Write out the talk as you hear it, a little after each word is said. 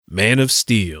Man of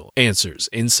Steel, Answers,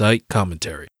 Insight,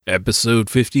 Commentary. Episode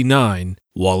 59,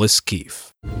 Wallace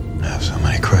Keefe. I have so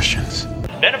many questions.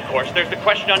 Then, of course, there's the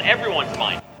question on everyone's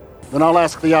mind. Then I'll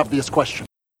ask the obvious question.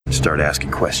 Start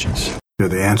asking questions. You're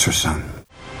the answer, son.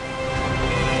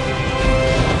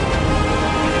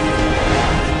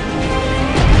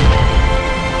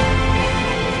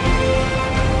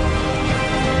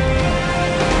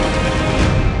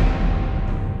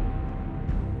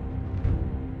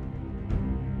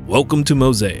 Welcome to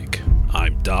Mosaic.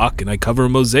 I'm Doc, and I cover a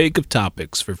mosaic of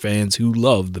topics for fans who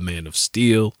love the Man of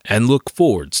Steel and look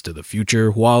forwards to the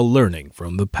future while learning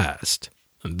from the past.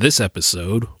 In this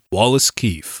episode, Wallace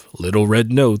Keefe, Little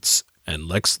Red Notes, and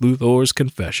Lex Luthor's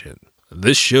Confession.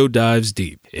 This show dives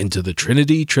deep into the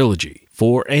Trinity Trilogy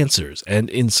for answers and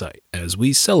insight as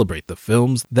we celebrate the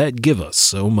films that give us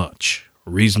so much.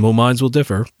 Reasonable minds will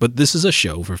differ, but this is a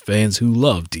show for fans who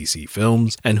love DC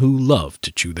films and who love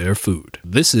to chew their food.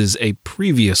 This is a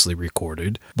previously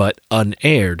recorded but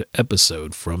unaired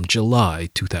episode from July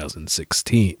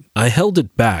 2016. I held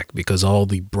it back because all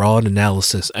the broad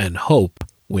analysis and hope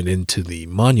went into the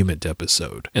Monument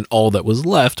episode, and all that was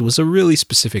left was a really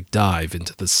specific dive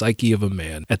into the psyche of a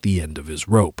man at the end of his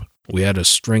rope. We had a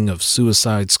string of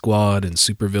Suicide Squad and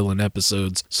supervillain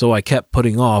episodes, so I kept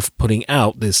putting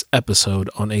out this episode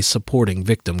on a supporting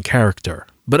victim character.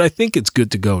 But I think it's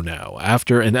good to go now.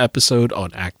 After an episode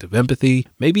on active empathy,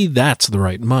 maybe that's the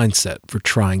right mindset for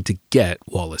trying to get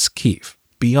Wallace Keefe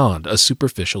beyond a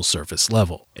superficial surface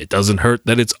level. It doesn't hurt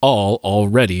that it's all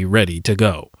already ready to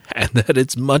go, and that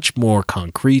it's much more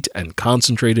concrete and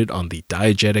concentrated on the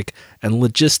diegetic and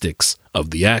logistics of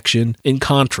the action in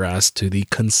contrast to the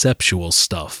conceptual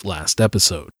stuff last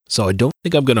episode. So I don't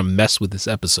think I'm going to mess with this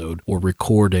episode or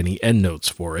record any endnotes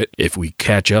for it. If we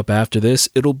catch up after this,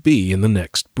 it'll be in the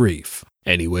next brief.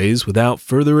 Anyways, without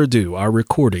further ado, our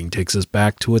recording takes us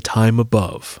back to a time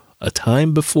above, a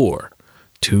time before,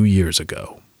 2 years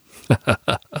ago.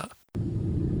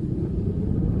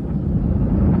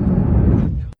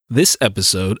 This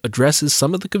episode addresses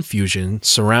some of the confusion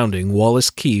surrounding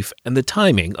Wallace Keefe and the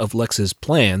timing of Lex's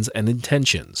plans and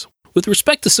intentions. With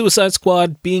respect to Suicide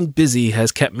Squad, being busy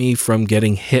has kept me from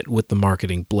getting hit with the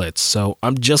marketing blitz, so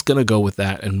I'm just going to go with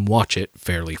that and watch it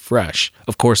fairly fresh.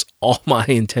 Of course, all my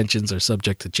intentions are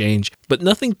subject to change, but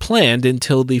nothing planned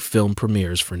until the film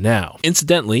premieres for now.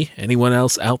 Incidentally, anyone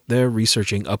else out there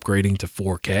researching upgrading to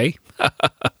 4K?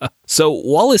 So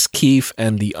Wallace Keefe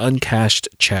and the uncashed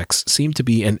checks seem to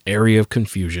be an area of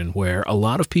confusion where a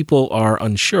lot of people are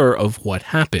unsure of what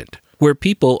happened. Where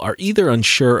people are either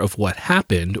unsure of what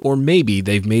happened or maybe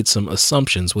they've made some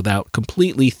assumptions without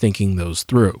completely thinking those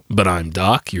through. But I'm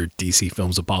Doc, your DC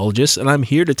Films apologist, and I'm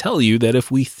here to tell you that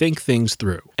if we think things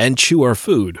through and chew our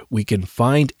food, we can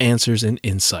find answers and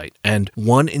insight, and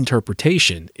one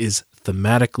interpretation is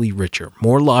thematically richer,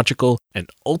 more logical, and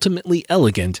ultimately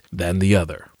elegant than the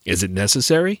other. Is it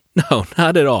necessary? No,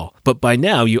 not at all. But by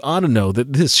now, you ought to know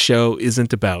that this show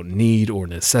isn't about need or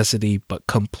necessity, but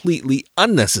completely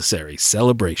unnecessary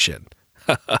celebration.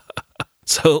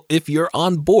 So if you're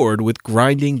on board with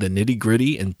grinding the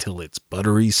nitty-gritty until it's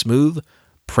buttery smooth,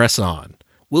 press on.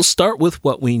 We'll start with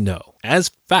what we know,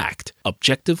 as fact,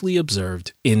 objectively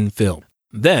observed in film.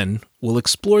 Then, we'll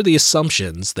explore the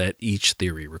assumptions that each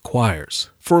theory requires.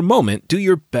 For a moment, do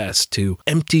your best to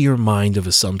empty your mind of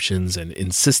assumptions and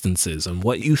insistences on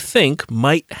what you think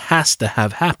has to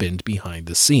have happened behind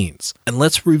the scenes. And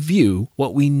let's review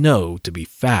what we know to be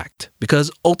fact.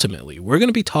 Because ultimately, we're going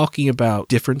to be talking about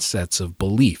different sets of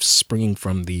beliefs springing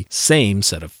from the same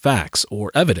set of facts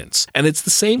or evidence. And it's the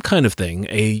same kind of thing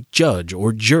a judge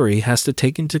or jury has to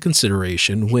take into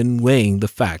consideration when weighing the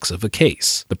facts of a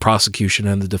case. The prosecution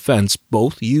and the defense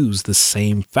both use the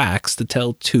same facts to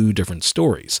tell two different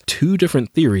stories, two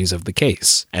different theories of the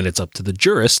case, and it's up to the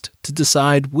jurist to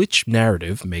decide which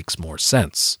narrative makes more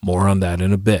sense. More on that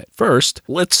in a bit. First,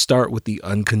 let's start with the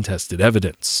uncontested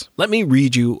evidence. Let me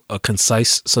read you a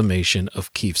concise summation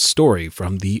of Keefe's story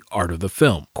from The Art of the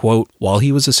Film. Quote, while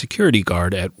he was a security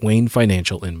guard at Wayne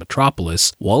Financial in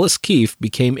Metropolis, Wallace Keefe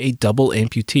became a double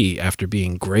amputee after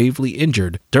being gravely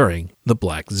injured during the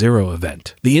Black Zero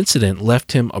event. The incident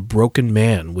left him a broken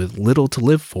man with little to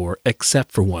live for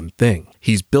except for one thing.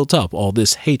 He's built up all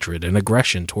this hatred and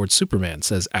aggression towards Superman,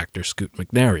 says actor Scoot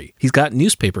McNairy. He's got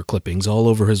newspaper clippings all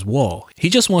over his wall. He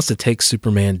just wants to take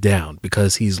Superman down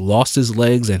because he's lost his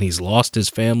legs and he's lost his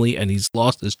family and he's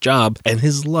lost his job and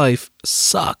his life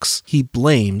sucks. He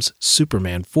blames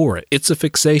Superman for it. It's a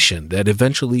fixation that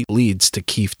eventually leads to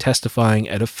Keefe testifying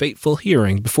at a fateful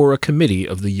hearing before a committee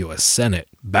of the U.S. Senate.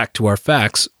 Back to our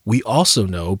facts, we also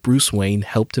know Bruce Wayne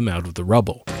helped him out of the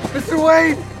rubble. Mr.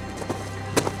 Wayne!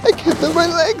 I can't feel my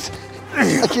legs.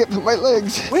 I can't feel my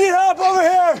legs. We need help over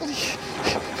here.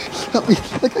 Help me.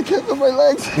 Like, I can't feel my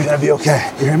legs. You're gonna be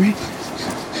okay. You hear me?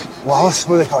 Wallace?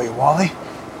 What do they call you, Wally?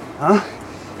 Huh?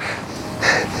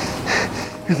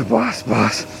 You're the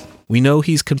boss. We know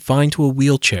he's confined to a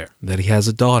wheelchair, that he has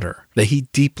a daughter, that he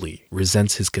deeply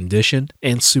resents his condition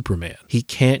and Superman. He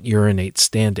can't urinate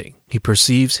standing. He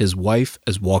perceives his wife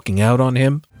as walking out on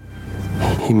him.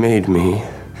 He made me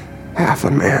half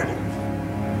a man.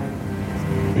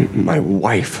 My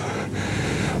wife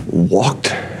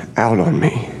walked out on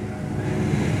me.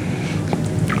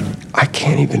 I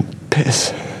can't even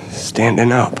piss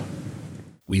standing up.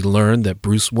 We learn that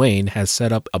Bruce Wayne has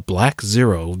set up a Black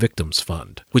Zero Victims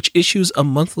Fund, which issues a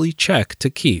monthly check to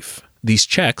Keefe. These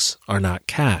checks are not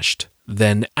cashed.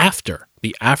 Then, after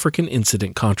the African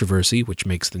incident controversy, which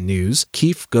makes the news,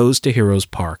 Keefe goes to Heroes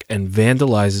Park and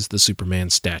vandalizes the Superman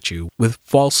statue with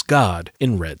False God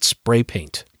in red spray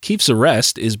paint. Keefe's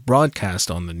arrest is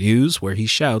broadcast on the news, where he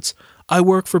shouts, "I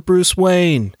work for Bruce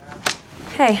Wayne."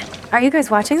 Hey, are you guys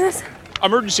watching this?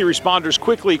 Emergency responders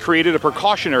quickly created a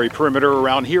precautionary perimeter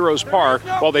around Heroes Park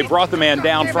while they brought the man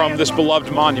down from this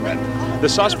beloved monument. The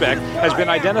suspect has been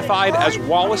identified as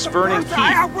Wallace Vernon Keefe.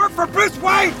 I work for Bruce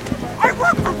Wayne! I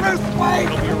work for Bruce Wayne!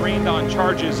 He'll be arraigned on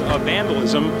charges of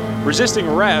vandalism, resisting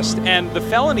arrest, and the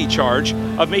felony charge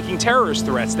of making terrorist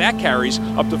threats. That carries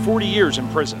up to 40 years in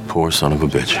prison. Poor son of a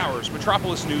bitch. Hours,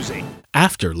 Metropolis News 8.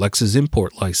 After Lex's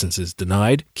import license is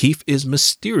denied, Keefe is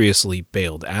mysteriously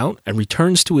bailed out and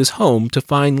returns to his home to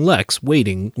find Lex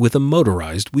waiting with a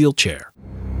motorized wheelchair.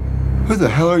 Who the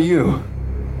hell are you?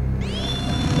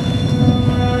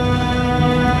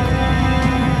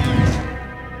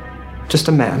 Just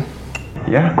a man.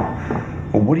 Yeah?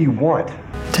 Well, what do you want?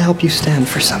 To help you stand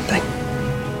for something.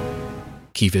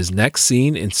 Keefe is next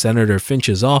seen in Senator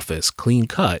Finch's office, clean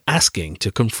cut, asking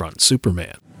to confront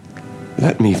Superman.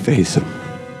 Let me face him.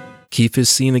 Keefe is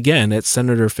seen again at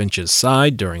Senator Finch's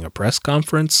side during a press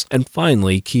conference, and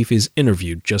finally, Keefe is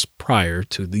interviewed just prior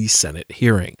to the Senate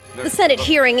hearing. The Senate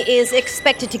hearing is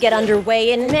expected to get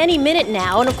underway in any minute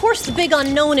now, and of course the big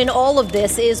unknown in all of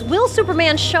this is, will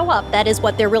Superman show up? That is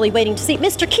what they're really waiting to see.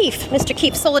 Mr.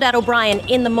 Keefe, Soledad O'Brien,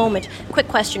 in the moment. Quick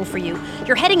question for you.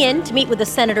 You're heading in to meet with the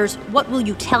senators. What will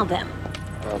you tell them?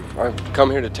 I've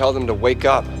come here to tell them to wake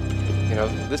up. You know,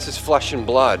 this is flesh and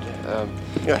blood.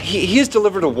 He has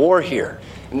delivered a war here.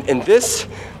 And this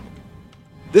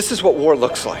is what war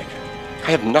looks like.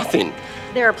 I have nothing.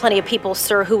 There are plenty of people,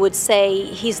 sir, who would say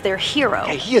he's their hero.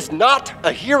 Hey, he is not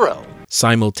a hero.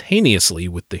 Simultaneously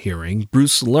with the hearing,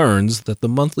 Bruce learns that the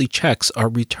monthly checks are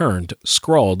returned,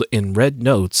 scrawled in red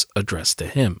notes addressed to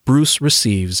him. Bruce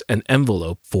receives an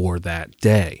envelope for that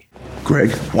day.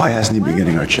 Greg, why hasn't he been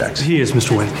getting our checks? He is,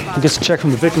 Mr. Wayne. He gets a check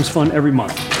from the Victims Fund every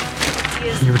month.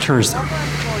 He returns them.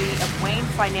 Employee of Wayne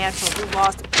Financial who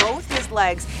lost both his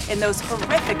legs in those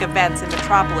horrific events in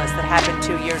Metropolis that happened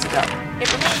 2 years ago.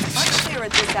 It remains unclear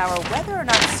at this hour whether or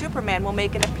not Superman will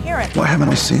make an appearance. Why haven't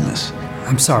I seen this?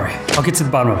 I'm sorry. I'll get to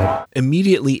the bottom of it.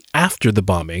 Immediately after the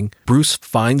bombing, Bruce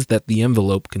finds that the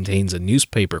envelope contains a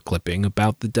newspaper clipping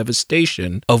about the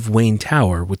devastation of Wayne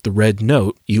Tower with the red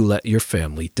note, "You let your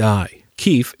family die."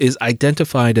 Keefe is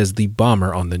identified as the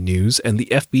bomber on the news, and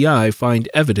the FBI find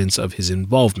evidence of his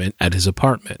involvement at his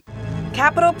apartment.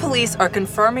 Capitol Police are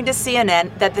confirming to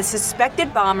CNN that the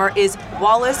suspected bomber is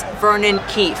Wallace Vernon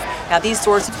Keefe. Now, these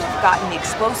sources have gotten the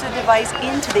explosive device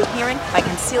into the hearing by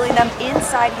concealing them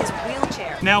inside his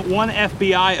wheelchair. Now, one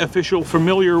FBI official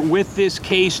familiar with this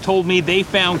case told me they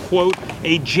found, quote,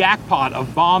 a jackpot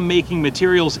of bomb-making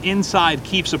materials inside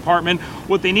Keefe's apartment.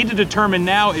 What they need to determine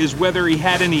now is whether he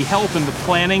had any help in the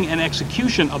planning and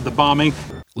execution of the bombing.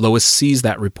 Lois sees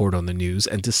that report on the news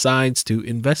and decides to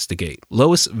investigate.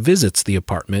 Lois visits the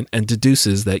apartment and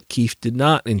deduces that Keefe did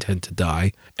not intend to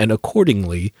die and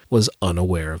accordingly was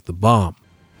unaware of the bomb.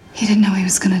 He didn't know he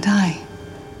was going to die.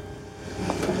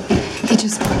 He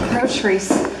just bought groceries.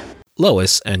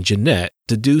 Lois and Jeanette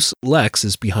deduce Lex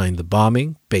is behind the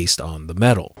bombing based on the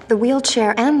metal. The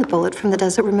wheelchair and the bullet from the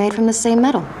desert were made from the same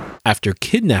metal. After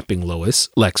kidnapping Lois,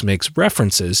 Lex makes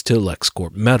references to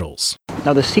LexCorp metals.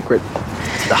 Now the secret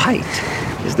to the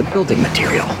height is the building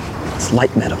material. It's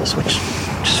light metals, which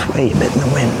sway a bit in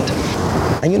the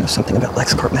wind. And you know something about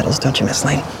LexCorp metals, don't you, Miss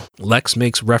Lane? Lex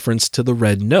makes reference to the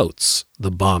red notes,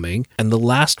 the bombing, and the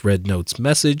last red notes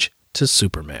message to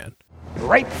Superman.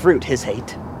 Ripe fruit, his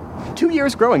hate. 2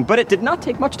 years growing, but it did not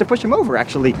take much to push him over,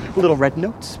 actually. Little red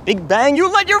notes, big bang,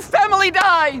 you let your family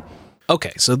die!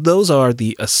 Okay, so those are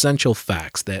the essential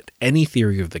facts that any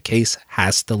theory of the case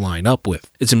has to line up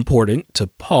with. It's important to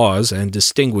pause and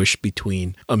distinguish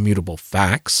between immutable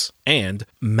facts and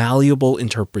malleable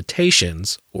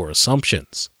interpretations or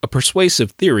assumptions. A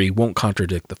persuasive theory won't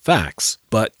contradict the facts,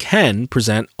 but can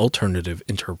present alternative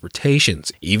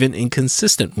interpretations, even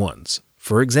inconsistent ones.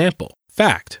 For example,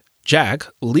 fact: Jack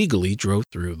legally drove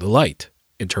through the light.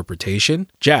 Interpretation: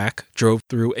 Jack drove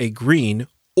through a green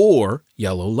or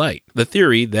yellow light. The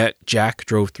theory that Jack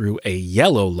drove through a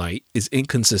yellow light is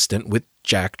inconsistent with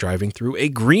Jack driving through a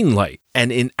green light,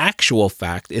 and in actual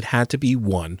fact, it had to be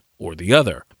one or the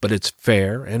other. But it's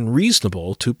fair and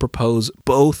reasonable to propose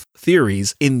both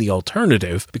theories in the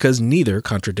alternative because neither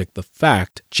contradict the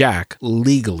fact Jack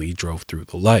legally drove through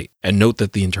the light. And note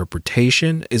that the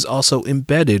interpretation is also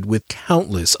embedded with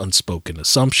countless unspoken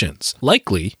assumptions.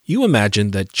 Likely, you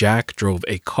imagined that Jack drove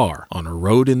a car on a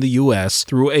road in the US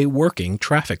through a working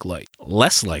traffic light.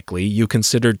 Less likely, you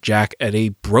considered Jack at a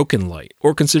broken light,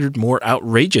 or considered more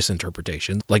outrageous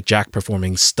interpretations like Jack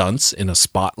performing stunts in a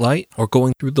spotlight or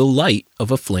going through the light of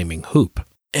a flaming hoop.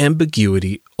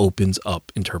 Ambiguity opens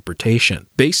up interpretation.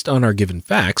 Based on our given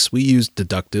facts, we use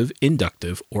deductive,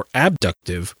 inductive, or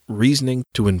abductive reasoning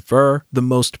to infer the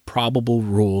most probable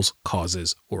rules,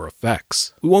 causes, or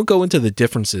effects. We won't go into the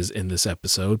differences in this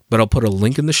episode, but I'll put a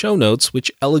link in the show notes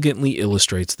which elegantly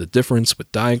illustrates the difference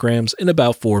with diagrams in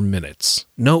about 4 minutes.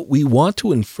 Note, we want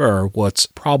to infer what's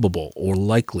probable or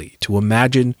likely, to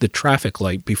imagine the traffic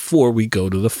light before we go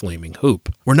to the flaming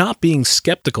hoop. We're not being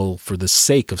skeptical for the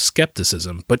sake of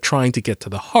skepticism, but trying to get to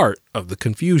the heart of the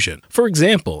confusion. For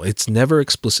example, it's never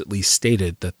explicitly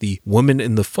stated that the woman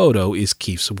in the photo is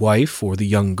Keefe's wife or the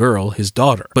young girl his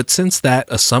daughter. But since that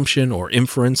assumption or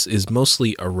inference is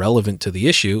mostly irrelevant to the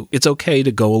issue, it's okay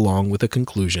to go along with a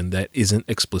conclusion that isn't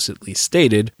explicitly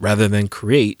stated rather than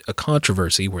create a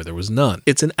controversy where there was none.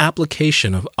 It's an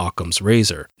application of Occam's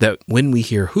razor, that when we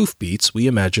hear hoofbeats, we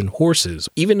imagine horses,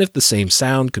 even if the same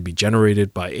sound could be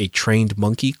generated by a trained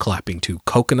monkey clapping 2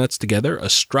 coconuts together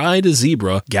astride a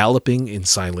zebra galloping in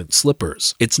silent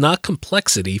slippers. It's not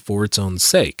complexity for its own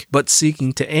sake, but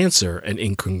seeking to answer an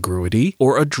incongruity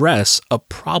or address a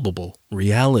probable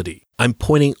reality. I'm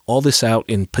pointing all this out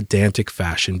in pedantic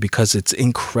fashion because it's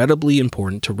incredibly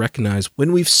important to recognize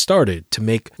when we've started to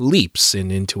make leaps in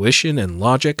intuition and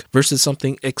logic versus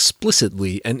something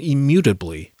explicitly and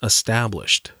immutably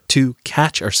established. To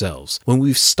catch ourselves when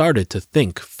we've started to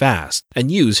think fast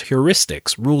and use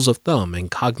heuristics, rules of thumb,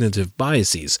 and cognitive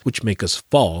biases which make us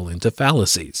fall into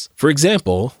fallacies. For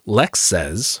example, Lex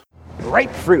says,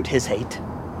 "Ripe fruit, his hate.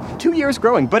 2 years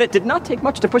growing, but it did not take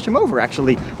much to push him over,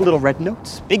 actually. Little red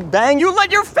notes, big bang, you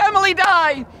let your family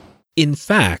die!" In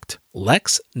fact,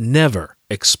 Lex never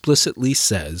explicitly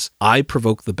says, "I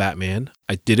provoked the Batman,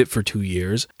 I did it for 2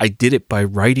 years, I did it by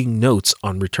writing notes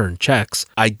on return checks,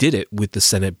 I did it with the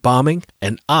Senate bombing,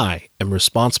 and I am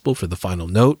responsible for the final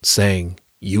note saying,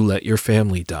 'You let your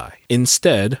family die.'"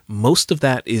 Instead, most of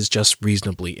that is just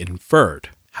reasonably inferred.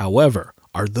 However,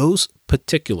 are those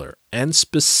particular and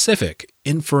specific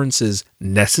inferences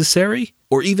necessary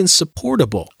or even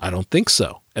supportable? I don't think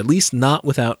so, at least not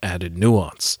without added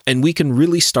nuance. And we can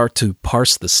really start to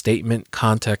parse the statement,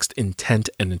 context, intent,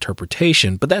 and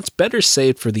interpretation, but that's better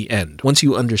saved for the end, once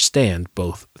you understand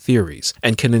both theories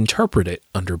and can interpret it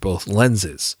under both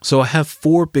lenses. So I have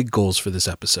 4 big goals for this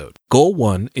episode. Goal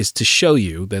 1 is to show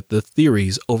you that the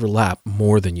theories overlap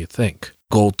more than you think.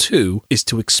 Goal 2 is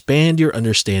to expand your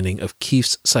understanding of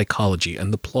Keefe's psychology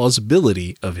and the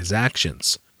plausibility of his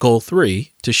actions. Goal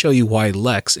 3, to show you why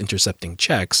Lex intercepting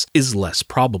checks is less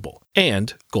probable.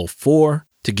 And Goal 4,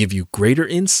 to give you greater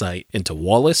insight into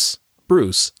Wallace,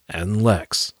 Bruce, and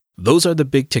Lex. Those are the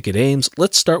big ticket aims.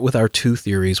 Let's start with our 2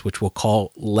 theories, which we'll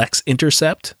call Lex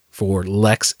Intercept for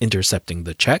Lex intercepting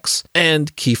the checks,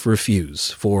 and Keefe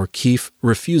Refuse for Keefe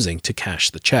refusing to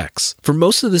cash the checks. For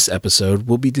most of this episode,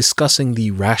 we'll be discussing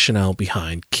the rationale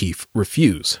behind Keefe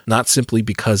Refuse, not simply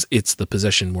because it's the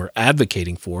position we're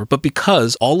advocating for, but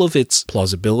because all of its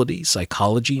plausibility,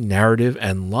 psychology, narrative,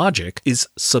 and logic is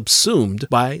subsumed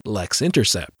by Lex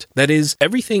Intercept. That is,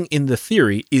 everything in the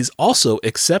theory is also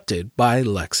accepted by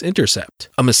Lex Intercept.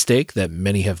 A mistake that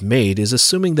many have made is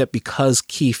assuming that because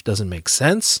Keefe doesn't make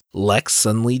sense, Lex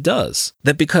suddenly does.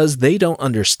 That because they don't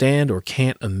understand or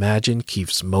can't imagine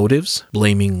Keefe's motives,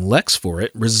 blaming Lex for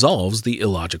it resolves the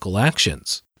illogical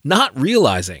actions. Not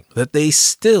realizing that they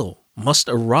still must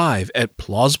arrive at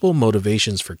plausible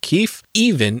motivations for Keefe,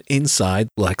 even inside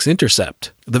Lex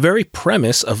Intercept. The very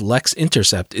premise of Lex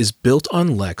Intercept is built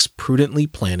on Lex prudently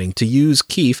planning to use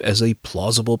Keefe as a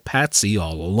plausible patsy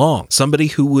all along, somebody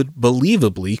who would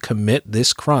believably commit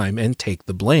this crime and take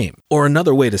the blame. Or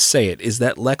another way to say it is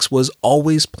that Lex was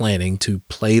always planning to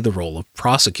play the role of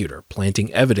prosecutor,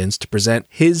 planting evidence to present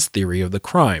his theory of the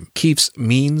crime, Keefe's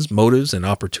means, motives, and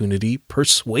opportunity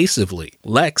persuasively.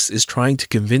 Lex is trying to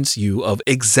convince you of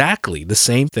exactly the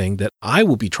same thing that I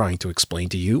will be trying to explain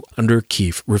to you under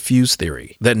Keefe refuse theory.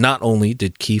 That not only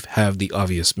did Keefe have the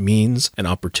obvious means and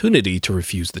opportunity to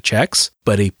refuse the checks,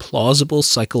 but a plausible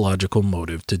psychological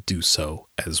motive to do so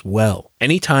as well.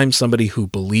 Anytime somebody who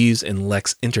believes in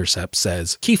Lex Intercept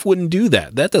says, Keefe wouldn't do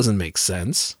that, that doesn't make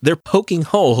sense, they're poking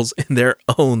holes in their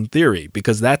own theory,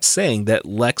 because that's saying that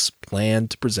Lex planned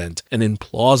to present an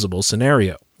implausible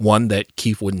scenario. One that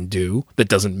Keefe wouldn't do, that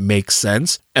doesn't make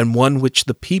sense, and one which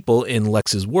the people in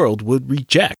Lex's world would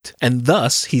reject. And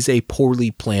thus, he's a poorly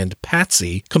planned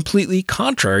patsy, completely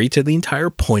contrary to the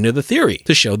entire point of the theory,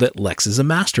 to show that Lex is a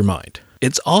mastermind.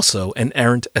 It's also an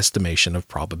errant estimation of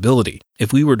probability.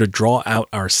 If we were to draw out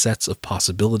our sets of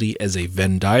possibility as a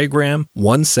Venn diagram,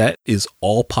 one set is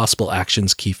all possible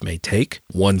actions Keefe may take,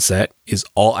 one set is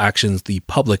all actions the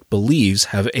public believes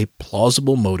have a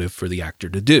plausible motive for the actor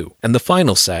to do, and the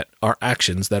final set are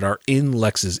actions that are in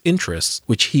Lex's interests,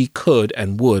 which he could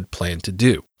and would plan to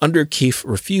do. Under Keefe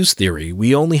refuse theory,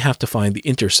 we only have to find the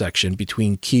intersection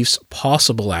between Keefe's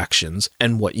possible actions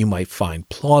and what you might find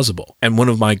plausible. And one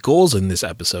of my goals in this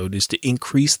episode is to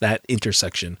increase that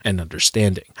intersection and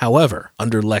understanding. However,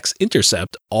 under Lex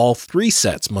Intercept, all three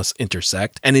sets must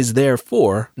intersect and is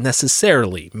therefore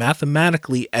necessarily,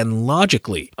 mathematically, and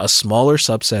logically a smaller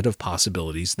subset of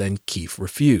possibilities than Keefe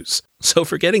refuse. So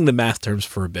forgetting the math terms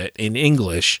for a bit, in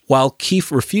English, while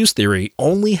Keefe refuse theory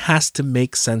only has to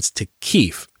make sense to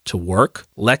Keefe to work,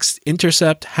 Lex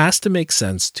Intercept has to make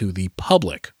sense to the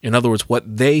public. In other words,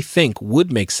 what they think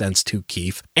would make sense to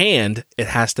Keefe, and it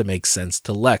has to make sense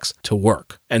to Lex to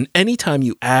work. And anytime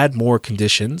you add more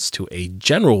conditions to a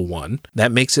general one,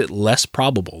 that makes it less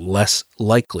probable, less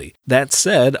likely. That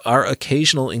said, our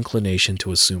occasional inclination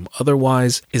to assume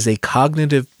otherwise is a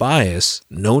cognitive bias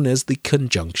known as the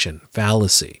conjunction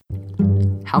fallacy.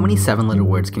 How many 7-letter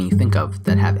words can you think of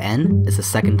that have N as the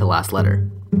second to last letter?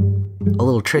 A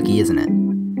little tricky, isn't it?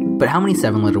 But how many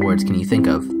 7-letter words can you think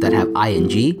of that have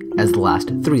ing as the last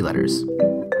 3 letters?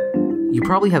 You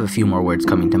probably have a few more words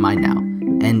coming to mind now,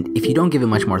 and if you don't give it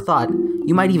much more thought,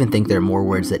 you might even think there are more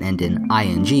words that end in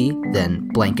ing than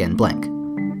blank and blank.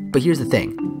 But here's the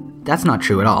thing, that's not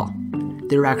true at all.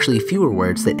 There are actually fewer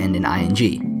words that end in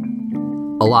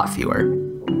ing. A lot fewer.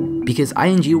 Because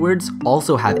ing words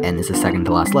also have N as the second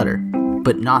to last letter,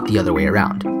 but not the other way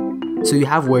around. So you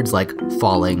have words like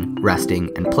falling,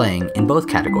 resting, and playing in both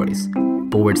categories,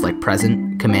 but words like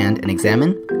present, command, and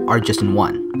examine are just in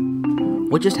one.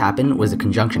 What just happened was a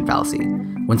conjunction fallacy,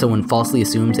 when someone falsely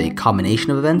assumes a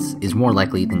combination of events is more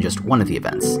likely than just one of the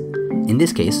events. In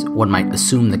this case, one might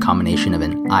assume the combination of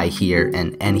an I here,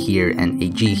 an N here, and a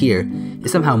G here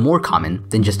is somehow more common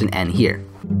than just an N here.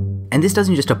 And this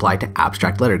doesn't just apply to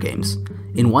abstract letter games.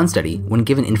 In one study, when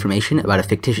given information about a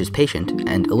fictitious patient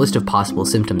and a list of possible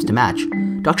symptoms to match,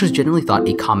 doctors generally thought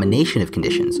a combination of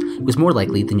conditions was more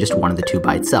likely than just one of the two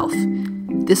by itself.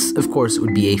 This, of course,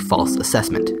 would be a false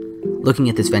assessment. Looking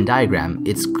at this Venn diagram,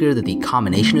 it's clear that the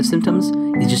combination of symptoms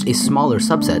is just a smaller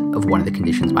subset of one of the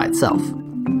conditions by itself.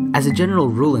 As a general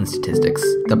rule in statistics,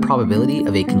 the probability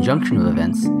of a conjunction of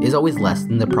events is always less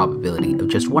than the probability of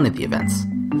just one of the events.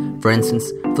 For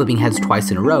instance, flipping heads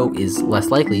twice in a row is less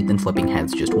likely than flipping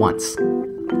heads just once.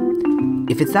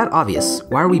 If it's that obvious,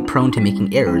 why are we prone to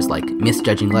making errors like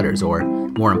misjudging letters or,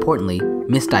 more importantly,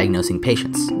 misdiagnosing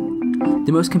patients?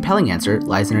 The most compelling answer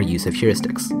lies in our use of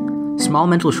heuristics, small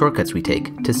mental shortcuts we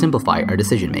take to simplify our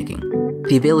decision-making.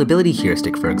 The availability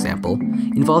heuristic, for example,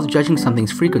 involves judging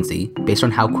something's frequency based on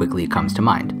how quickly it comes to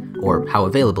mind, or how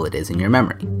available it is in your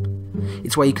memory.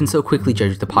 It's why you can so quickly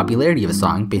judge the popularity of a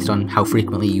song based on how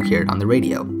frequently you hear it on the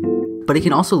radio. But it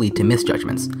can also lead to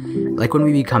misjudgments, like when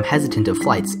we become hesitant of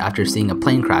flights after seeing a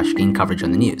plane crash gain coverage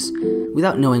on the news,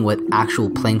 without knowing what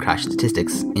actual plane crash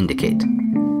statistics indicate.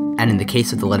 And in the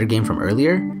case of the letter game from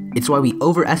earlier, it's why we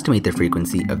overestimate the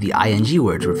frequency of the ing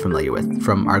words we're familiar with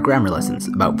from our grammar lessons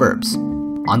about verbs.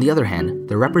 On the other hand,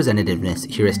 the representativeness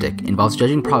heuristic involves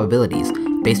judging probabilities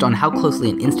based on how closely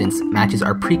an instance matches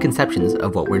our preconceptions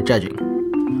of what we're judging.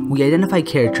 We identify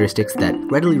characteristics that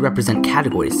readily represent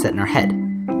categories set in our head.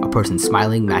 A person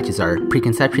smiling matches our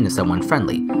preconception of someone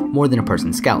friendly, more than a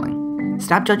person scowling.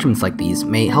 Snap judgments like these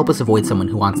may help us avoid someone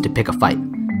who wants to pick a fight,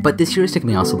 but this heuristic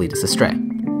may also lead us astray.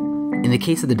 In the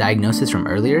case of the diagnosis from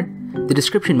earlier, The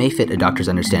description may fit a doctor's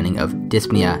understanding of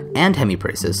dyspnea and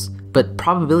hemiparesis, but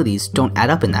probabilities don't add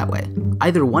up in that way.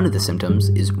 Either one of the symptoms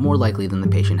is more likely than the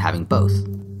patient having both.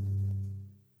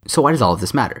 So why does all of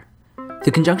this matter?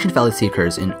 The conjunction fallacy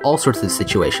occurs in all sorts of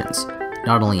situations,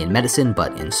 not only in medicine,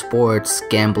 but in sports,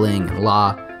 gambling, and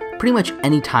law. Pretty much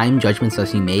any time judgments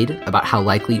must be made about how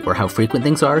likely or how frequent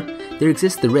things are, there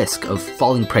exists the risk of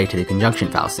falling prey to the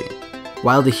conjunction fallacy.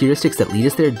 While the heuristics that lead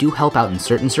us there do help out in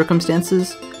certain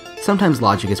circumstances, sometimes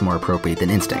logic is more appropriate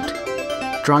than instinct.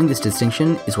 Drawing this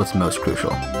distinction is what's most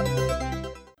crucial.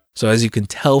 So as you can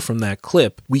tell from that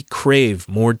clip, we crave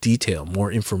more detail,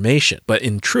 more information. But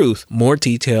in truth, more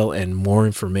detail and more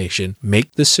information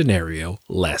make the scenario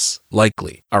less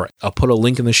likely. All right, I'll put a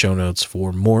link in the show notes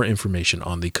for more information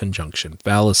on the conjunction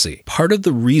fallacy. Part of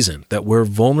the reason that we're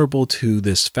vulnerable to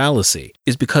this fallacy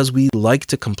is because we like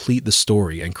to complete the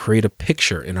story and create a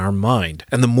picture in our mind.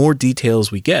 And the more details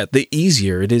we get, the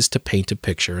easier it is to paint a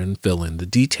picture and fill in the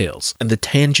details. And the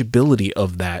tangibility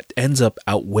of that ends up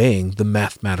outweighing the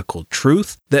mathematical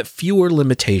truth that fewer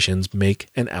limitations make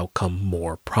an outcome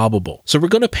more probable. So we're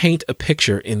going to paint a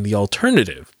picture in the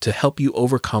alternative to help you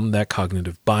overcome that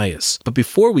cognitive bias. But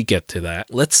before we get to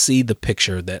that, let's see the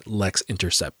picture that Lex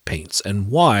Intercept paints and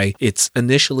why it's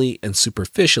initially and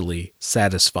superficially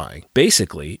satisfying.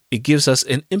 Basically, it gives us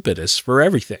an impetus for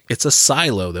everything. It's a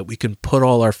silo that we can put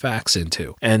all our facts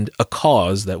into and a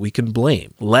cause that we can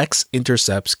blame. Lex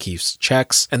intercepts Keefe's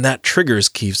checks, and that triggers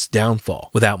Keefe's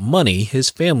downfall. Without money, his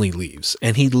family leaves,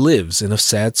 and he lives in a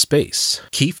sad space.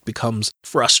 Keefe becomes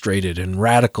frustrated and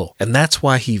radical, and that's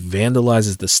why he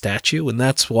vandalizes the statue, and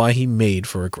that's why he made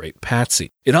for a great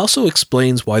patsy. It also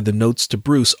explains why the notes to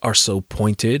Bruce are so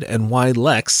pointed and why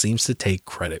Lex seems to take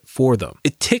credit for them.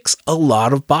 It ticks a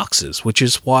lot of boxes, which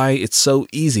is why it's so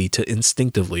easy to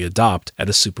instinctively adopt at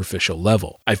a superficial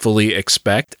level. I fully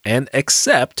expect and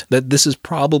accept that this is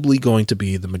probably going to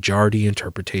be the majority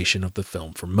interpretation of the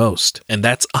film for most, and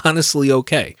that's honestly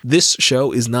okay. This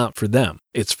show is not for them.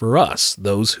 It's for us,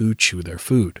 those who chew their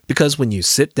food. Because when you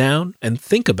sit down and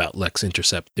think about Lex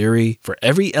Intercept theory, for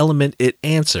every element it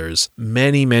answers,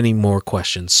 many more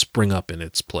questions spring up in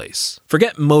its place.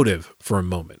 Forget motive for a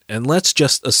moment, and let's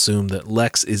just assume that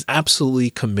Lex is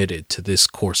absolutely committed to this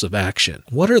course of action.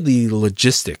 What are the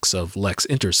logistics of Lex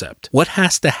Intercept? What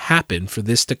has to happen for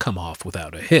this to come off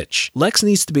without a hitch? Lex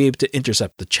needs to be able to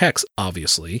intercept the checks,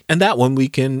 obviously, and that one we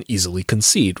can easily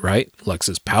concede, right? Lex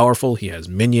is powerful, he has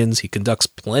minions, he conducts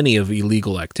plenty of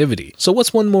illegal activity. So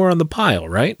what's one more on the pile,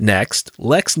 right? Next,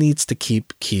 Lex needs to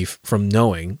keep Keefe from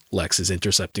knowing Lex is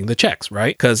intercepting the checks,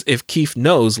 right? Because if Keefe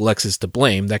knows Lex is to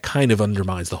blame, that kind of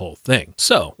undermines the whole thing.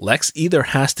 So Lex either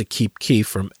has to keep Keefe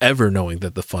from ever knowing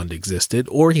that the fund existed,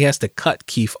 or he has to cut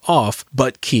Keefe off,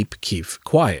 but keep Keefe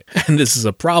quiet. And this is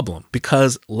a problem,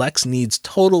 because Lex needs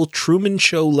total Truman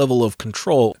Show level of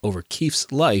control over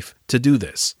Keefe's life to do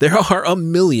this. There are a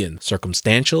million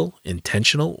circumstantial,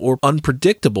 intentional, or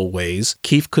unpredictable ways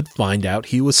Keefe could find out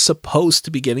he was supposed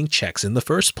to be getting checks in the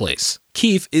first place.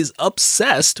 Keefe is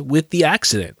obsessed with the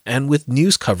accident and with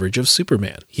news coverage of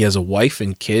Superman. He has a wife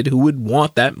and kid who would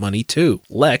want that money too.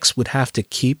 Lex would have to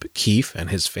keep Keefe and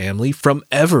his family from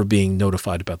ever being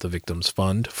notified about the victim's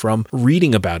fund, from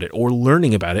reading about it or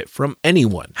learning about it from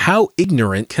anyone. How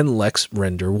ignorant can Lex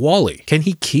render Wally? Can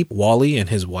he keep Wally and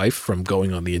his wife from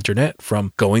going on the internet,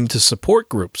 from going to support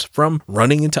groups, from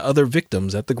running into other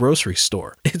victims at the grocery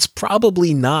store? It's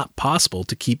probably not possible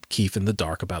to keep Keefe in the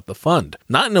dark about the fund.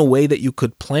 Not in a way that you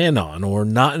could plan on, or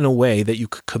not in a way that you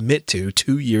could commit to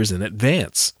 2 years in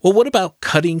advance. Well, what about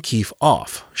cutting Keefe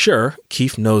off? Sure,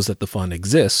 Keefe knows that the fund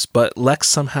exists, but Lex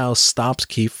somehow stops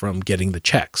Keefe from getting the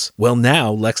checks. Well,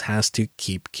 now Lex has to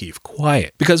keep Keefe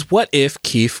quiet. Because what if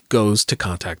Keefe goes to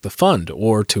contact the fund,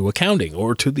 or to accounting,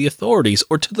 or to the authorities,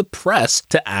 or to the press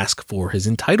to ask for his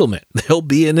entitlement? There'll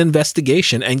be an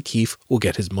investigation, and Keefe will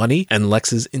get his money, and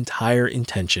Lex's entire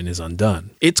intention is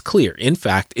undone. It's clear, in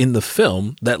fact, in the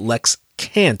film, that Lex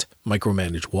can't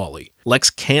micromanage Wally.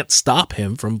 Lex can't stop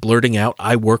him from blurting out,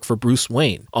 "I work for Bruce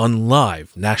Wayne," on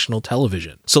live national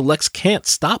television. So Lex can't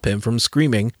stop him from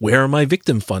screaming, "Where are my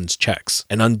victim funds checks?"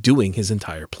 and undoing his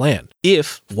entire plan.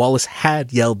 If Wallace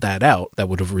had yelled that out, that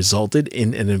would have resulted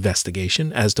in an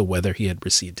investigation as to whether he had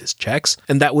received his checks,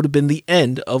 and that would have been the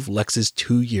end of Lex's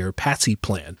 2-year patsy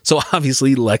plan. So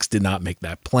obviously Lex did not make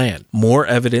that plan. More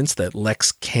evidence that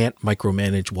Lex can't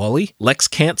micromanage Wally. Lex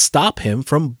can't stop him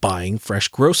from buying fresh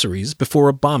groceries before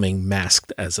a bombing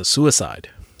masked as a suicide.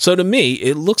 So to me,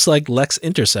 it looks like Lex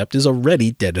Intercept is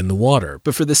already dead in the water.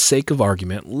 But for the sake of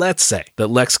argument, let's say that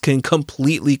Lex can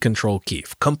completely control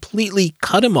Keith, completely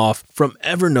cut him off from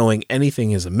ever knowing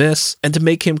anything is amiss, and to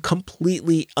make him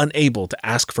completely unable to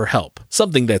ask for help.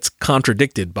 Something that's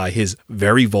contradicted by his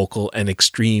very vocal and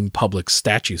extreme public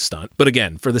statue stunt. But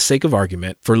again, for the sake of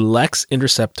argument, for Lex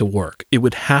Intercept to work, it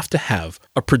would have to have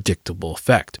a predictable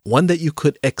effect, one that you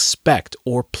could expect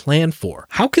or plan for.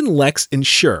 How can Lex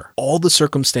ensure all the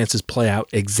circumstances play out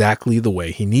exactly the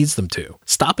way he needs them to?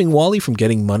 Stopping Wally from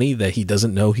getting money that he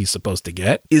doesn't know he's supposed to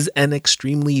get is an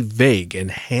extremely vague and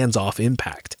hands-off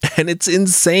impact. And it's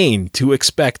insane to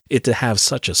expect it to have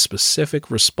such a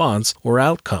specific response or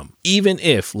outcome. Even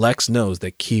if Lex knows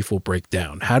that Keith will break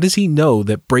down, how does he know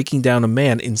that breaking down a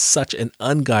man in such an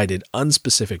unguided,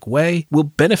 unspecific way will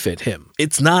benefit him?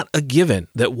 It's not a given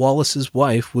that Wallace's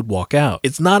wife would walk out.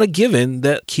 It's not a given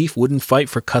that Keith wouldn't fight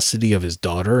for custody of his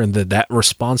daughter and that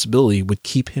responsibility would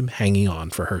keep him hanging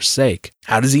on for her sake.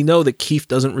 How does he know that Keith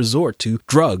doesn't resort to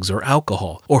drugs or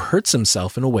alcohol or hurts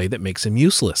himself in a way that makes him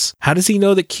useless? How does he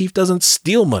know that Keith doesn't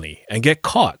steal money and get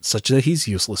caught such that he's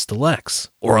useless to Lex?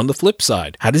 Or on the flip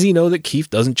side, how does he know that Keith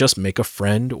doesn't just make a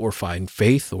friend or find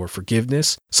faith or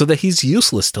forgiveness so that he's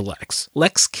useless to Lex?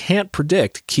 Lex can't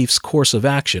predict Keith's course of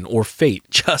action or fate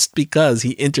just because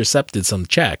he intercepted some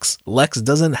checks. Lex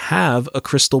doesn't have a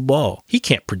crystal ball. He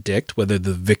can't predict whether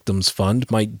the victim's fund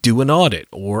might do an audit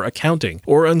or accounting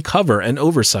or uncover an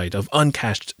oversight of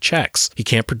uncashed checks. He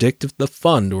can't predict if the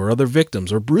fund or other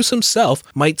victims or Bruce himself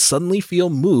might suddenly feel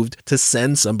moved to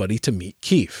send somebody to meet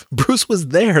Keith. Bruce was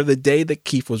there the day that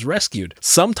Keith was rescued.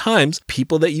 Sometimes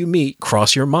people that you meet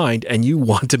cross your mind and you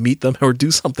want to meet them or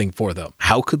do something for them.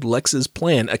 How could Lex's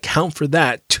plan account for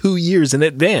that 2 years in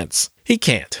advance? He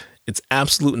can't. It's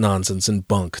absolute nonsense and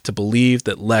bunk to believe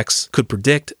that Lex could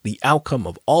predict the outcome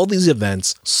of all these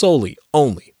events solely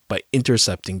only by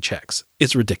intercepting checks.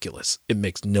 It's ridiculous. It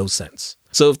makes no sense.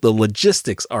 So if the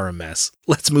logistics are a mess,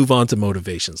 let's move on to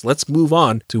motivations. Let's move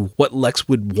on to what Lex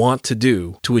would want to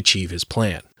do to achieve his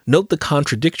plan. Note the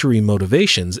contradictory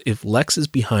motivations if Lex is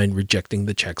behind rejecting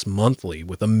the checks monthly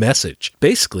with a message.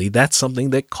 Basically, that's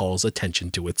something that calls attention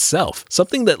to itself.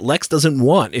 Something that Lex doesn't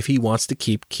want if he wants to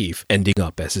keep Keith ending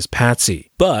up as his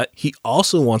patsy. But he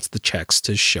also wants the checks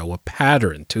to show a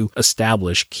pattern, to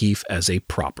establish Keith as a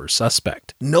proper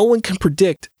suspect. No one can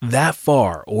predict that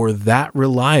far or that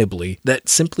reliably that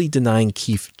simply denying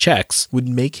Keith checks would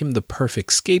make him the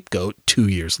perfect scapegoat 2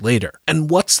 years later. And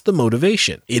what's the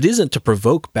motivation? It isn't to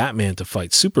provoke Batman to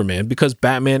fight Superman because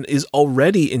Batman is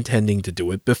already intending to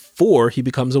do it before he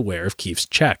becomes aware of Keith's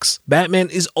checks. Batman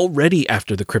is already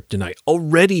after the kryptonite,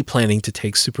 already planning to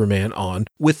take Superman on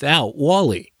without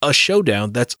Wally. A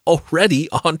showdown that's already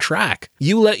on track.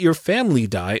 You Let Your Family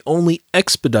Die only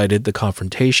expedited the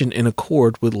confrontation in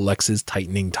accord with Lex's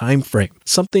tightening time frame.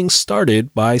 Something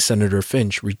started by Senator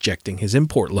Finch rejecting his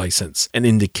import license, an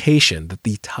indication that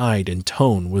the tide and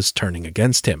tone was turning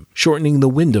against him, shortening the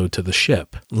window to the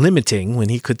ship, limiting when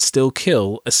he could still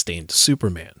kill a stained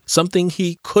Superman. Something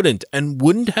he couldn't and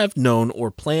wouldn't have known or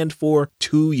planned for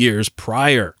 2 years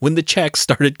prior, when the checks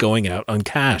started going out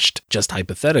uncashed. Just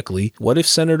hypothetically, what if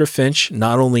Senator Finch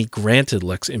not only granted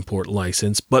Lex import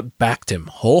license, but backed him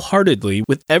wholeheartedly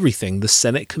with everything the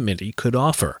Senate committee could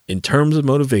offer? In terms of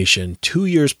motivation, 2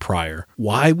 years prior,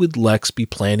 why would Lex be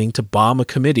planning to bomb a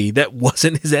committee that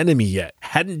wasn't his enemy yet,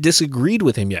 hadn't disagreed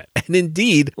with him yet, and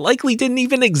indeed likely didn't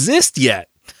even exist yet?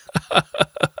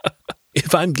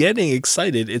 If I'm getting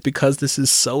excited, it's because this is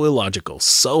so illogical,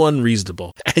 so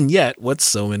unreasonable, and yet what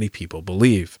so many people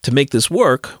believe. To make this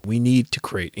work, we need to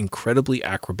create incredibly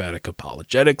acrobatic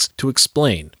apologetics to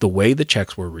explain the way the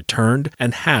checks were returned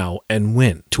and how and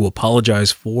when, to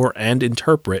apologize for and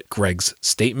interpret Greg's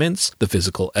statements, the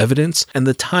physical evidence, and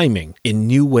the timing in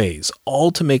new ways,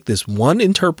 all to make this one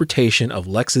interpretation of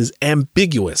Lex's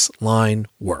ambiguous line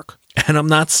work. And I'm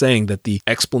not saying that the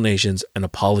explanations and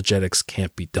apologetics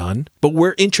can't be done, but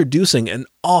we're introducing an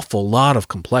awful lot of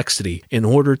complexity in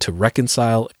order to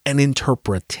reconcile an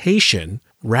interpretation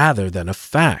rather than a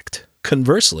fact.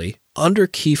 Conversely, under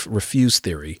Keith refuse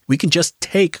theory, we can just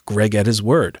take Greg at his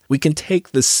word. We can take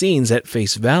the scenes at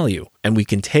face value, and we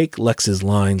can take Lex's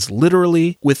lines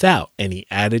literally without any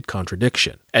added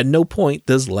contradiction. At no point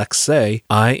does Lex say,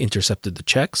 I intercepted the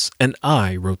checks and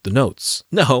I wrote the notes.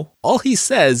 No, all he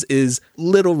says is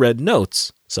little red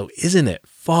notes. So isn't it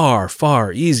far,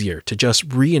 far easier to just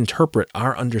reinterpret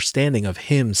our understanding of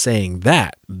him saying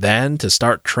that than to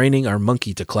start training our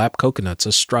monkey to clap coconuts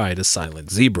astride a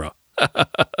silent zebra?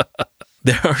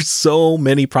 There are so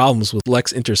many problems with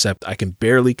Lex Intercept, I can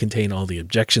barely contain all the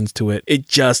objections to it. It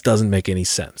just doesn't make any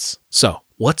sense. So,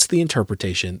 what's the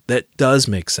interpretation that does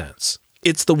make sense?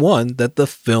 It's the one that the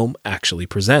film actually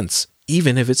presents,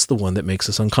 even if it's the one that makes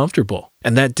us uncomfortable.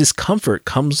 And that discomfort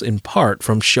comes in part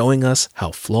from showing us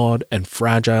how flawed and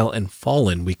fragile and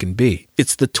fallen we can be.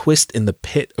 It's the twist in the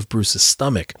pit of Bruce's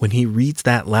stomach when he reads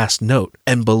that last note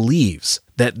and believes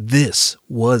that this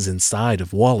was inside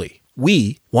of Wally.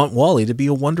 We want Wally to be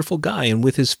a wonderful guy and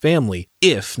with his family,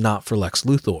 if not for Lex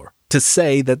Luthor, to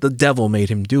say that the devil made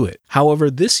him do it.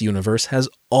 However, this universe has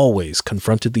always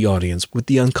confronted the audience with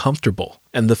the uncomfortable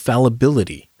and the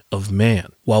fallibility of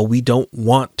man. While we don't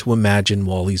want to imagine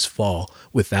Wally's fall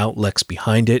without Lex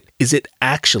behind it, is it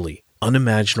actually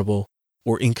unimaginable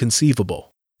or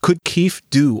inconceivable? Could Keith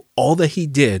do all that he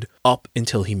did up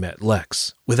until he met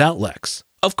Lex without Lex?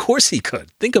 Of course he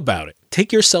could. Think about it.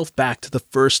 Take yourself back to the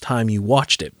first time you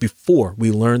watched it before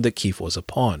we learned that Keith was a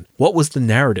pawn. What was the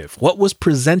narrative? What was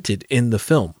presented in the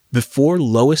film? Before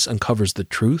Lois uncovers the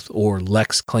truth or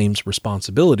Lex claims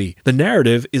responsibility, the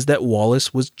narrative is that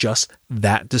Wallace was just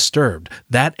that disturbed,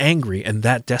 that angry, and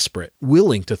that desperate,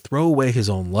 willing to throw away his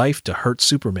own life to hurt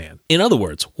Superman. In other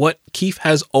words, what Keith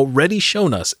has already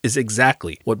shown us is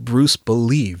exactly what Bruce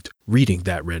believed reading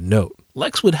that red note.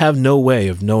 Lex would have no way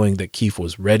of knowing that Keith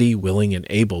was ready, willing, and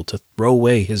able to throw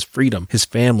away his freedom, his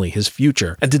family, his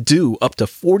future, and to do up to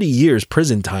 40 years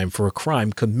prison time for a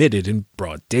crime committed in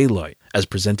broad daylight. As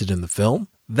presented in the film,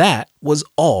 that was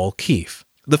all Keith.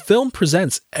 The film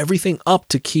presents everything up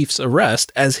to Keith's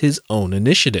arrest as his own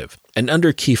initiative. And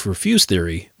under Keith Refuse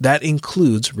theory, that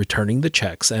includes returning the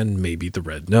checks and maybe the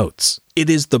red notes. It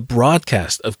is the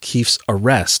broadcast of Keith's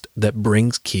arrest that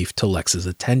brings Keith to Lex's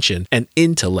attention and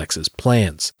into Lex's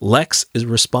plans. Lex is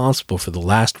responsible for the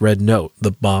last red note,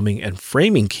 the bombing and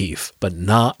framing Keith, but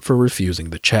not for refusing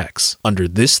the checks. Under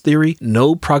this theory,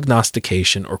 no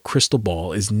prognostication or crystal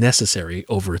ball is necessary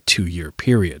over a 2-year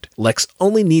period. Lex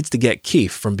only needs to get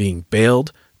Keith from being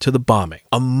bailed to the bombing,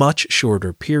 a much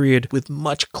shorter period with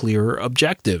much clearer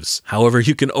objectives. However,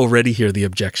 you can already hear the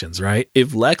objections, right?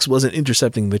 If Lex wasn't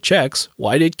intercepting the checks,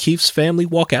 why did Keith's family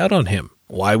walk out on him?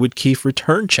 Why would Keith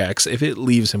return checks if it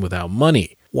leaves him without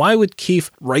money? Why would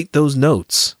Keith write those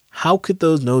notes? How could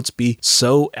those notes be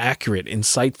so accurate,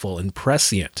 insightful, and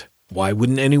prescient? Why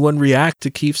wouldn't anyone react to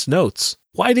Keith's notes?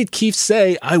 Why did Keith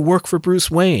say, "I work for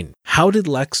Bruce Wayne"? How did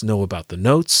Lex know about the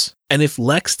notes? And if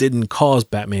Lex didn't cause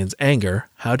Batman's anger,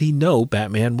 how did he know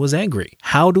Batman was angry?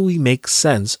 How do we make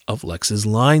sense of Lex's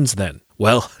lines then?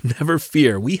 Well, never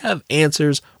fear, we have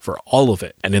answers for all of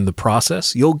it. And in the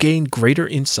process, you'll gain greater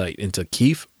insight into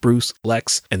Keith, Bruce,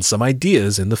 Lex, and some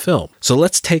ideas in the film. So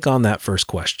let's take on that first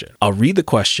question. I'll read the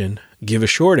question, give a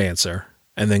short answer,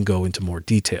 and then go into more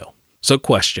detail. So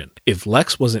question, if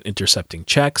Lex wasn't intercepting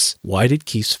checks, why did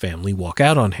Keith's family walk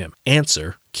out on him?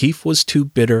 Answer, Keith was too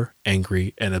bitter,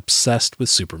 angry, and obsessed with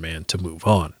Superman to move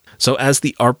on. So as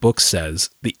the art book says,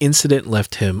 the incident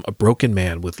left him a broken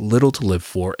man with little to live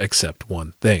for except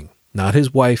one thing. Not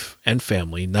his wife and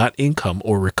family, not income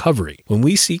or recovery. When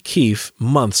we see Keith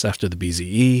months after the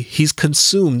BZE, he's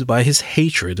consumed by his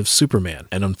hatred of Superman,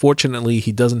 and unfortunately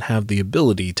he doesn't have the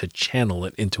ability to channel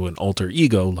it into an alter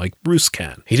ego like Bruce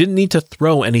can. He didn't need to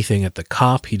throw anything at the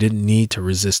cop, he didn't need to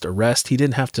resist arrest, he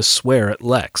didn't have to swear at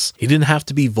Lex, he didn't have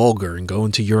to be vulgar and go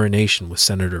into urination with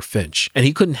Senator Finch, and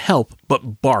he couldn't help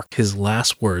but bark his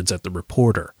last words at the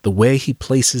reporter. The way he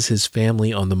places his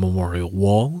family on the memorial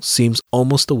wall seems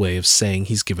almost a way of saying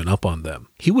he's given up on them.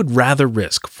 He would rather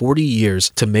risk 40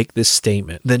 years to make this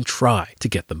statement than try to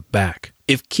get them back.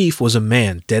 If Keith was a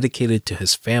man dedicated to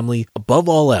his family above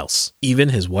all else, even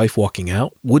his wife walking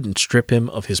out wouldn't strip him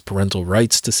of his parental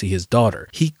rights to see his daughter.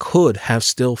 He could have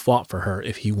still fought for her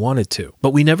if he wanted to,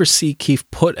 but we never see Keith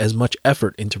put as much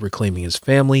effort into reclaiming his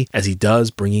family as he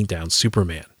does bringing down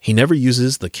Superman. He never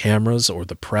uses the cameras or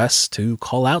the press to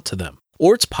call out to them.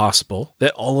 Or it's possible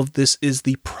that all of this is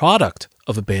the product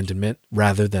of abandonment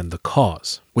rather than the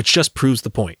cause, which just proves the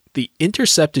point. The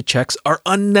intercepted checks are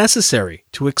unnecessary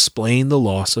to explain the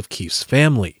loss of Keith's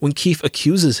family. When Keith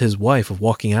accuses his wife of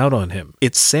walking out on him,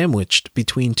 it's sandwiched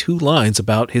between two lines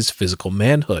about his physical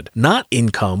manhood, not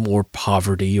income or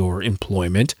poverty or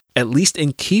employment. At least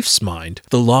in Keith's mind,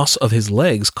 the loss of his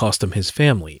legs cost him his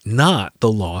family, not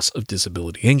the loss of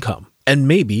disability income. And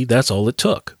maybe that's all it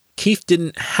took. Keith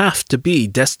didn't have to be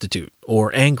destitute.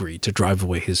 or angry to drive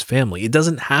away his family. It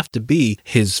doesn't have to be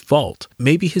his fault.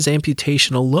 Maybe his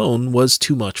amputation alone was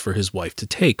too much for his wife to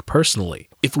take personally.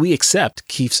 If we accept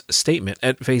Keefe's statement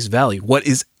at face value, what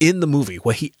is in the movie,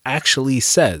 what he actually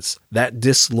says, that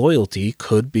disloyalty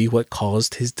could be what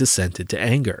caused his descent into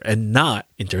anger and not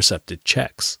intercepted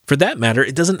checks. For that matter,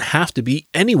 it doesn't have to be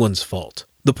anyone's fault.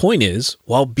 The point is,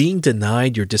 while being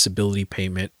denied your disability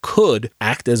payment could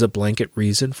act as a blanket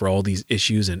reason for all these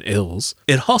issues and ills,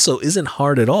 it also isn't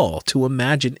hard at all to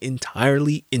imagine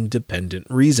entirely independent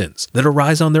reasons that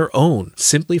arise on their own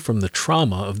simply from the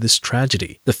trauma of this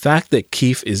tragedy. The fact that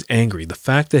Keefe is angry, the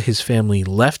fact that his family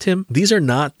left him, these are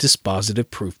not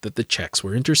dispositive proof that the checks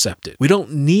were intercepted. We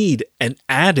don't need an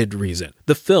added reason.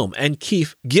 The film and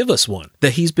Keefe give us one,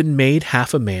 that he's been made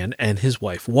half a man and his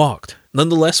wife walked.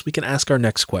 Nonetheless, we can ask our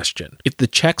next question. If the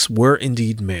checks were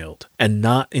indeed mailed and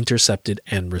not intercepted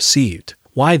and received,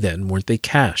 why then weren't they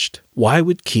cashed? Why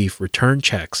would Keefe return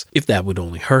checks if that would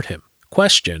only hurt him?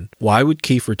 Question, why would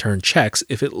Keefe return checks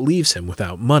if it leaves him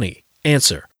without money?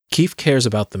 Answer, Keefe cares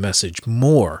about the message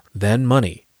more than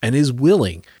money and is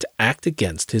willing to act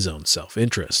against his own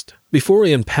self-interest. Before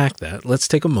we unpack that, let's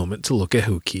take a moment to look at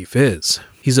who Keefe is.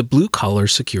 He's a blue-collar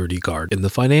security guard in the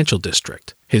financial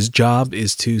district. His job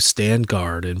is to stand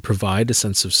guard and provide a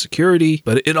sense of security,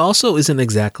 but it also isn't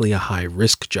exactly a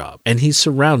high-risk job, and he's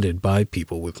surrounded by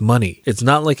people with money. It's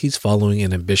not like he's following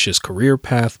an ambitious career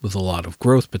path with a lot of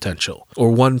growth potential,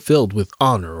 or one filled with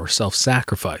honor or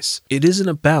self-sacrifice. It isn't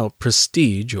about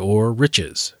prestige or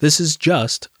riches. This is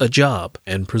just a job,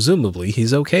 and presumably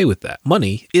he's okay with that.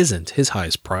 Money isn't his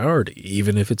highest priority,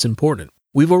 even if it's important.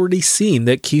 We've already seen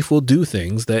that Keefe will do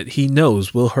things that he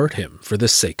knows will hurt him for the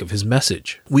sake of his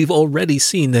message. We've already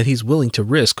seen that he's willing to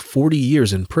risk 40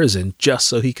 years in prison just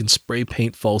so he can spray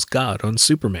paint false god on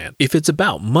Superman. If it's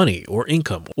about money or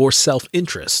income or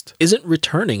self-interest, isn't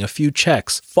returning a few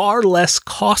checks far less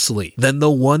costly than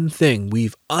the one thing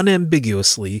we've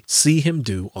unambiguously see him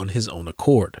do on his own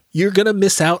accord? You're gonna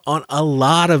miss out on a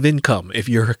lot of income if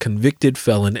you're a convicted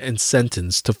felon and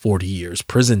sentenced to 40 years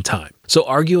prison time. So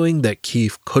arguing that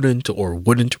Keefe couldn't or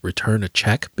wouldn't return a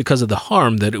check because of the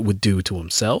harm that it would do to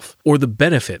himself or the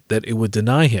benefit that it would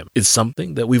deny him is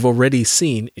something that we've already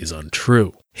seen is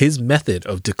untrue. His method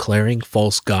of declaring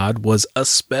false god was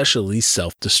especially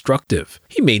self-destructive.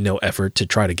 He made no effort to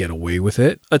try to get away with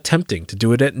it, attempting to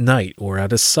do it at night or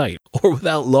at a site, or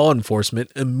without law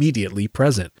enforcement immediately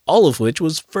present, all of which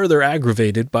was further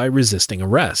aggravated by resisting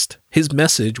arrest. His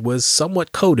message was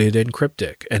somewhat coded and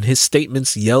cryptic, and his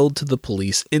statements yelled to the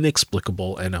police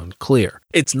inexplicable and unclear.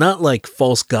 It's not like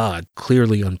false god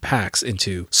clearly unpacks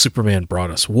into Superman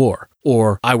brought us war,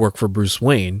 or I work for Bruce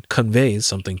Wayne conveys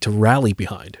something to rally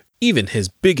behind. Even his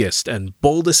biggest and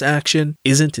boldest action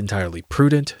isn't entirely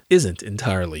prudent, isn't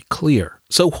entirely clear.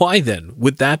 So why then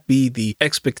would that be the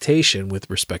expectation with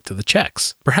respect to the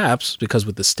checks? Perhaps because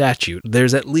with the statute,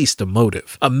 there's at least a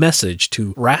motive, a message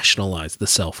to rationalize the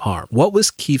self-harm. What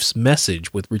was Keefe's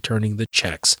message with returning the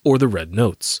checks or the red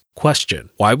notes?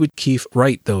 Question, why would Keefe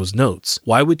write those notes?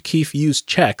 Why would Keefe use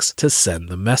checks to send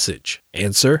the message?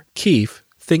 Answer, Keefe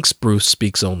thinks Bruce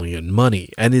speaks only in money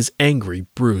and is angry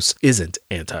Bruce isn't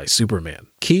anti-Superman.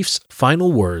 Keefe's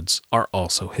final words are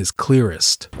also his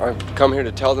clearest. I've come here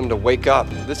to tell them to wake up.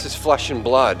 This is flesh and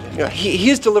blood. He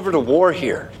has delivered a war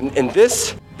here. And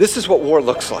this is what war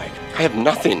looks like. I have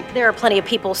nothing. There are plenty of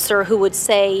people, sir, who would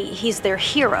say he's their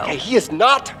hero. Hey, he is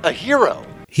not a hero.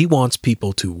 He wants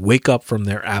people to wake up from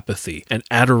their apathy and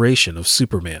adoration of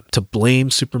Superman, to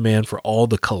blame Superman for all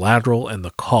the collateral and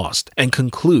the cost, and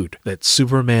conclude that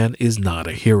Superman is not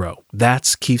a hero.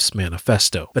 That's Keefe's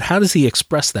manifesto. But how does he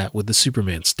express that with the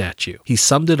Superman statue? He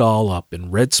summed it all up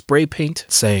in red spray paint,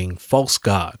 saying, false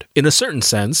god. In a certain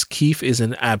sense, Keefe is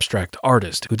an abstract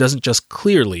artist who doesn't just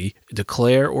clearly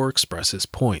declare or express his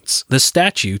points. The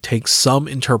statue takes some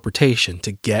interpretation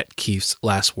to get Keefe's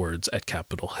last words at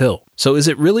Capitol Hill. So is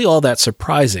it really all that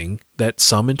surprising that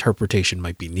some interpretation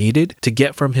might be needed to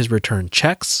get from his return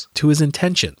checks to his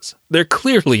intentions? They're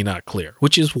clearly not clear,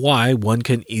 which is why one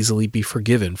can easily be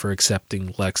forgiven for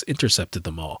accepting Lex intercepted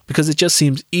them all, because it just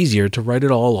seems easier to write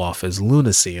it all off as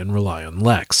lunacy and rely on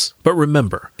Lex. But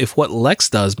remember, if what Lex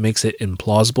does makes it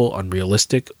implausible,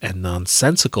 unrealistic, and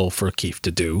nonsensical for Keefe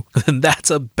to do, then that's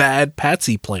a bad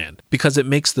Patsy plan, because it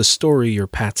makes the story your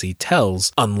Patsy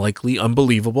tells unlikely,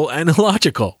 unbelievable, and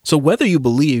illogical. So whether you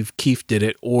believe Keefe did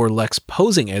it or Lex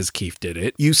posing as Keefe did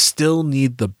it, you still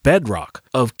need the bedrock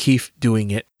of Keefe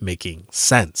doing it making making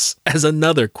sense. As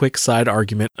another quick side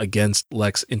argument against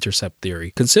Lex intercept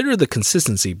theory, consider the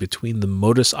consistency between the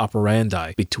modus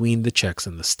operandi between the checks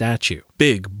and the statue.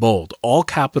 Big, bold, all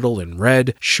capital in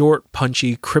red, short,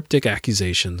 punchy, cryptic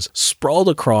accusations sprawled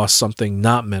across something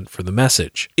not meant for the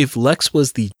message. If Lex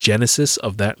was the genesis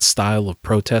of that style of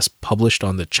protest published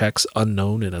on the checks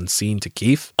unknown and unseen to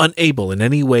Keefe, unable in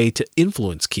any way to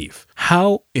influence Keefe,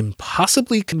 how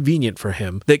impossibly convenient for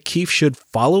him that Keefe should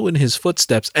follow in his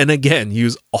footsteps and again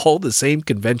use all the same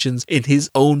conventions in his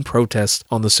own protest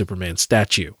on the Superman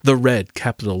statue. The red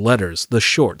capital letters, the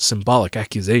short symbolic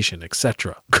accusation,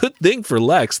 etc. Good thing for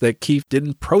Lex that Keefe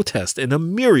didn't protest in a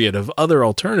myriad of other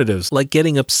alternatives like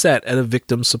getting upset at a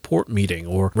victim support meeting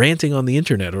or ranting on the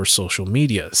internet or social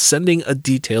media, sending a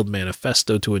detailed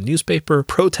manifesto to a newspaper,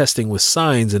 protesting with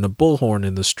signs and a bullhorn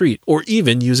in the street, or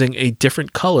even using a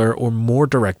different color or more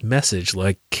direct message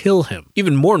like kill him.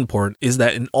 Even more important is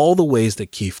that in all the ways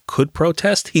that Keefe could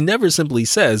protest, he never simply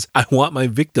says, I want my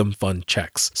victim fund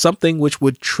checks, something which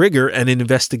would trigger an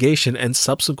investigation and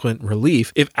subsequent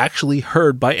relief if actually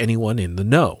heard by anyone in the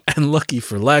know. And lucky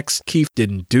for Lex, Keefe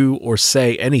didn't do or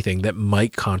say anything that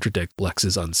might contradict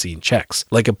Lex's unseen checks,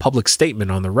 like a public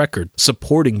statement on the record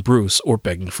supporting Bruce or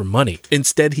begging for money.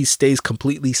 Instead, he stays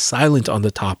completely silent on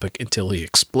the topic until he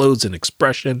explodes in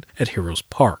expression at Heroes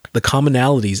Park. The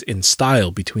commonalities in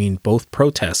style between both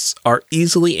protests are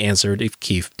easily answered if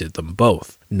Keefe did them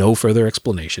both. No further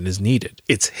explanation is needed.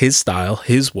 It's his style,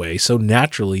 his way, so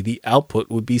naturally the output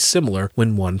would be similar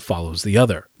when one follows the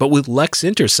other. But with Lex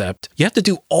Intercept, you have to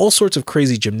do all sorts of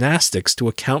crazy gymnastics to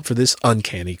account for this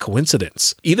uncanny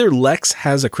coincidence. Either Lex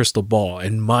has a crystal ball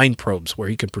and mind probes where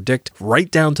he can predict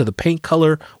right down to the paint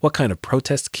color what kind of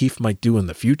protest Keefe might do in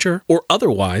the future, or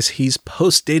otherwise he's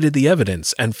post-dated the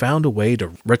evidence and found a way to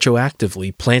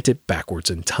retroactively plant it backwards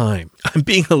in time. I'm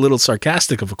being a little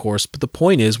sarcastic, of course, but the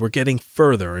point is we're getting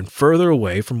further and further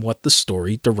away from what the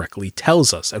story directly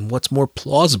tells us and what's more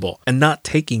plausible, and not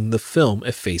taking the film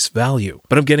at face value.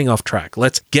 But I'm getting off track.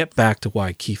 Let's get back to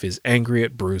why Keefe is angry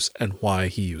at Bruce and why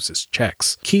he uses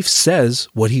checks. Keefe says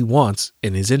what he wants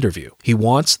in his interview. He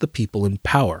wants the people in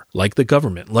power, like the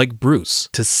government, like Bruce,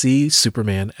 to see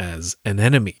Superman as an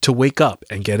enemy, to wake up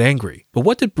and get angry. But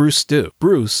what did Bruce do?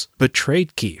 Bruce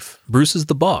betrayed Keefe. Bruce is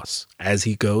the boss. As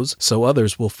he goes, so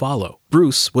others will follow.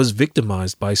 Bruce was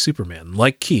victimized by Superman,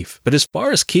 like Keefe. But as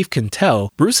far as Keefe can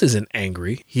tell, Bruce isn't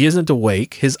angry. He isn't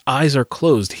awake. His eyes are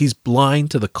closed. He's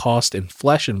blind to the cost in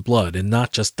flesh and blood and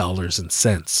not just dollars and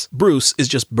cents. Bruce is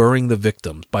just burying the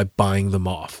victims by buying them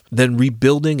off, then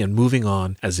rebuilding and moving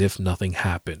on as if nothing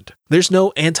happened. There's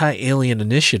no anti-alien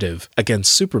initiative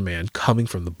against Superman coming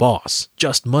from the boss,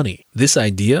 just money. This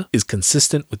idea is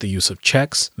consistent with the use of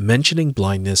checks, mentioning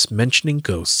blindness, mentioning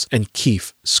ghosts, and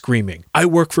Keefe screaming, I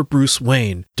work for Bruce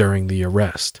Wayne during the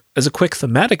arrest. As a quick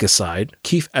thematic aside,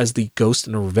 Keefe as the ghost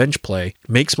in a revenge play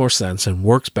makes more sense and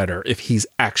works better if he's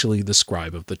actually the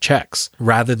scribe of the checks,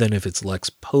 rather than if it's Lex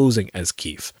posing as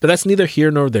Keefe. But that's neither here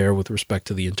nor there with respect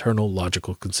to the internal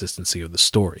logical consistency of the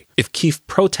story. If Keefe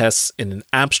protests in an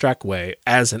abstract way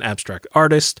as an abstract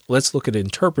artist, let's look at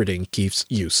interpreting Keefe's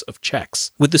use of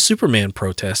checks. With the Superman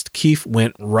protest, Keefe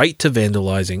went right to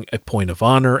vandalizing a point of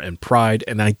honor and pride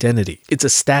and identity. It's a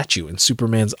statue in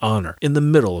Superman's honor in the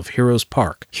middle of Heroes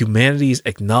Park. Humanity's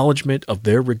acknowledgement of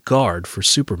their regard for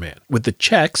Superman. With the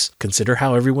checks, consider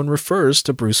how everyone refers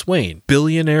to Bruce Wayne.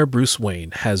 Billionaire Bruce Wayne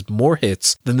has more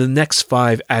hits than the next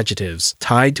 5 adjectives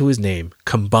tied to his name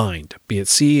combined, be it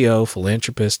CEO,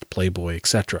 philanthropist, playboy,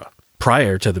 etc.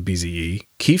 Prior to the BZE,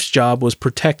 Keefe's job was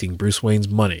protecting Bruce Wayne's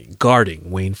money,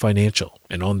 guarding Wayne Financial.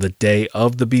 And on the day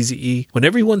of the BZE, when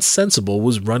everyone sensible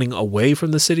was running away from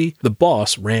the city, the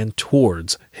boss ran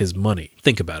towards his money.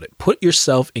 Think about it. Put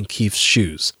yourself in Keefe's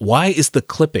shoes. Why is the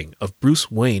clipping of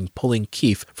Bruce Wayne pulling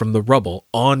Keefe from the rubble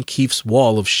on Keefe's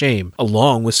wall of shame,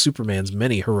 along with Superman's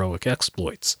many heroic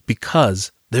exploits?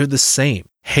 Because they're the same.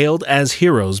 Hailed as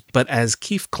heroes, but as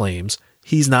Keefe claims,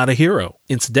 he's not a hero.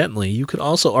 Incidentally, you could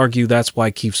also argue that's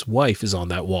why Keefe's wife is on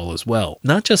that wall as well.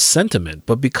 Not just sentiment,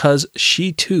 but because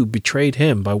she too betrayed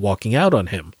him by walking out on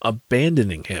him,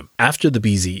 abandoning him. After the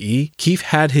BZE, Keefe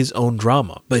had his own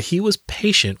drama, but he was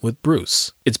patient with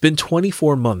Bruce. It's been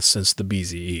 24 months since the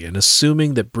BZE, and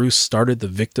assuming that Bruce started the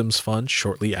Victims Fund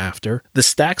shortly after, the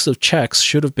stacks of checks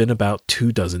should have been about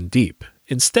 2 dozen deep.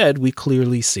 Instead, we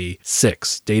clearly see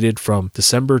 6, dated from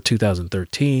December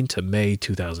 2013 to May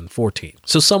 2014.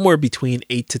 So somewhere between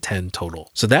 8 to 10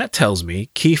 total. So that tells me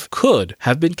Keefe could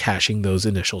have been cashing those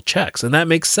initial checks, and that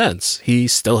makes sense. He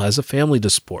still has a family to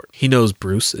support. He knows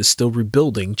Bruce is still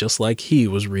rebuilding just like he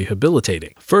was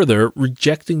rehabilitating. Further,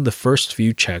 rejecting the first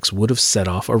few checks would have set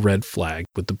off a red flag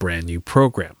with the brand new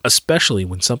program, especially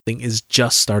when something is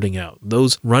just starting out.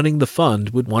 Those running the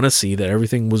fund would want to see that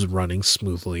everything was running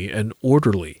smoothly and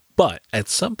orderly. But at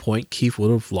some point, Keefe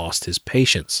would have lost his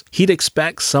patience. He'd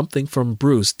expect something from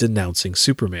Bruce denouncing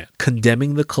Superman,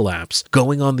 condemning the collapse,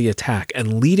 going on the attack,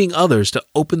 and leading others to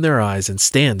open their eyes and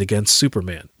stand against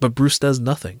Superman. But Bruce does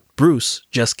nothing. Bruce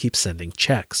just keeps sending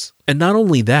checks. And not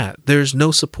only that, there's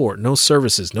no support, no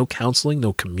services, no counseling,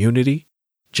 no community,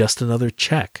 just another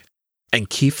check. And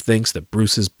Keefe thinks that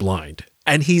Bruce is blind.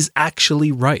 And he's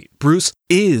actually right. Bruce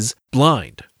is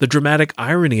blind. The dramatic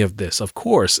irony of this, of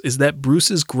course, is that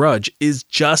Bruce's grudge is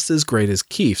just as great as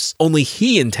Keefe's, only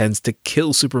he intends to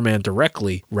kill Superman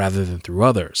directly rather than through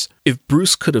others. If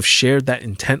Bruce could have shared that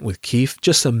intent with Keefe,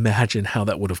 just imagine how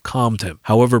that would have calmed him.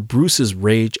 However, Bruce's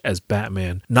rage as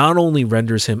Batman not only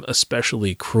renders him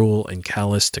especially cruel and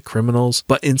callous to criminals,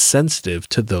 but insensitive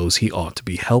to those he ought to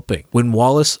be helping. When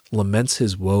Wallace laments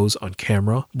his woes on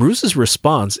camera, Bruce's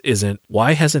response isn't,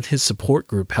 why hasn't his support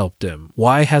group helped him?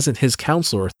 Why hasn't his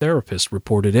counselor or therapist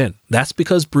reported in? That's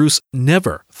because Bruce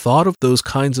never thought of those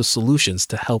kinds of solutions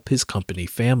to help his company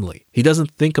family. He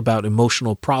doesn't think about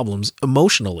emotional problems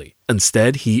emotionally.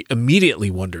 Instead, he immediately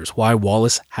wonders why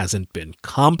Wallace hasn't been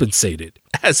compensated.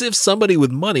 As if somebody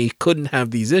with money couldn't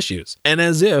have these issues. And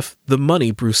as if the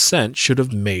money Bruce sent should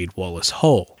have made Wallace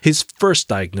whole. His first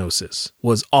diagnosis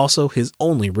was also his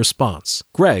only response.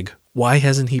 Greg, why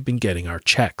hasn't he been getting our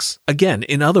checks? Again,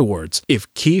 in other words,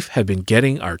 if Keefe had been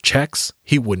getting our checks,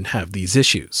 he wouldn't have these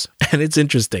issues. And it's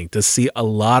interesting to see a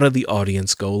lot of the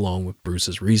audience go along with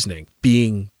Bruce's reasoning,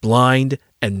 being blind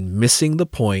and missing the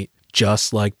point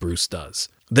just like Bruce does.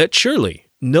 That surely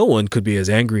no one could be as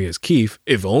angry as Keefe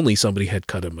if only somebody had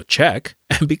cut him a check.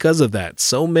 And because of that,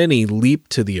 so many leap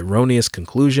to the erroneous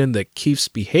conclusion that Keefe's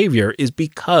behavior is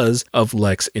because of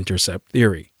Lex intercept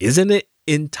theory. Isn't it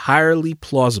entirely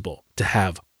plausible to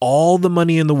have all the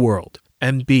money in the world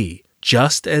and be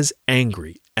just as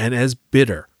angry and as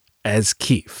bitter as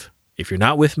Keefe? If you're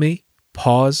not with me,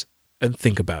 pause and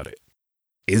think about it.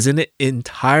 Isn't it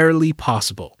entirely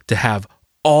possible to have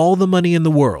all the money in the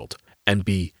world and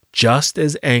be just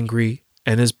as angry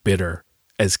and as bitter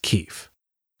as Keefe?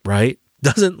 Right?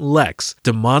 Doesn't Lex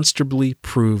demonstrably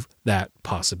prove that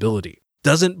possibility?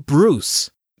 Doesn't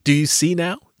Bruce? Do you see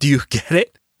now? Do you get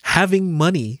it? Having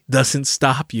money doesn't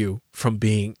stop you from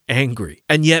being angry.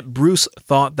 And yet Bruce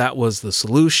thought that was the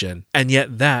solution, and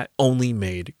yet that only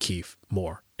made Keefe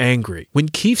more angry. When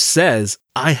Keefe says,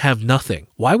 I have nothing,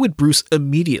 why would Bruce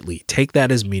immediately take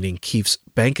that as meaning Keefe's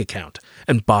bank account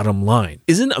and bottom line?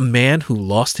 Isn't a man who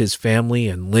lost his family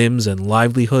and limbs and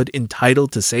livelihood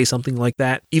entitled to say something like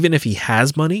that, even if he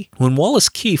has money? When Wallace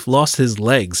Keefe lost his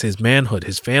legs, his manhood,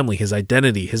 his family, his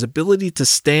identity, his ability to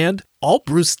stand, all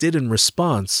Bruce did in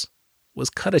response was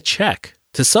cut a check.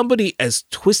 To somebody as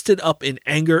twisted up in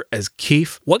anger as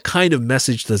Keefe, what kind of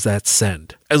message does that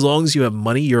send? As long as you have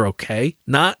money, you're okay?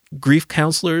 Not grief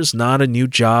counselors, not a new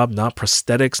job, not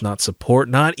prosthetics, not support,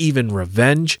 not even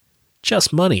revenge.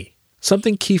 Just money.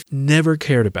 Something Keefe never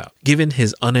cared about, given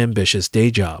his unambitious day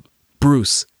job.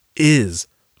 Bruce is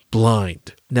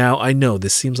blind. Now, I know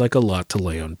this seems like a lot to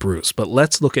lay on Bruce, but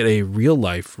let's look at a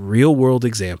real-life, real-world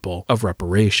example of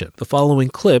reparation. The following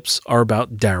clips are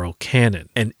about Daryl Cannon,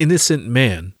 an innocent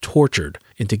man tortured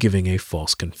into giving a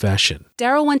false confession.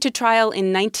 Daryl went to trial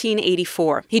in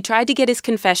 1984. He tried to get his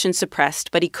confession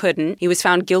suppressed, but he couldn't. He was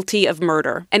found guilty of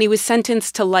murder, and he was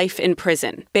sentenced to life in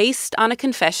prison, based on a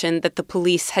confession that the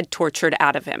police had tortured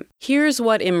out of him. Here's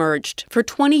what emerged. For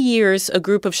 20 years, a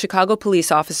group of Chicago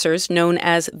police officers known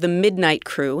as the Midnight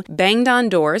Crew banged on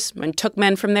doors and took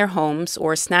men from their homes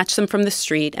or snatched them from the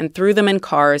street and threw them in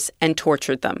cars and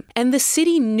tortured them. And the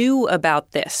city knew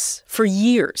about this for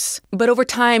years. But over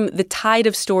time, the tide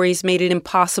of stories made it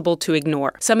impossible to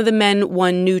ignore. Some of the men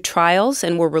won new trials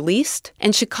and were released,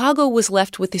 and Chicago was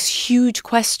left with this huge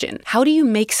question. How do you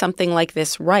make something like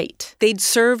this right? They'd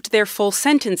served their full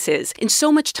sentences, and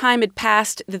so much time had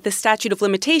passed that the statute of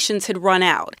limitations had run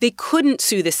out. They couldn't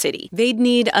sue the city. They'd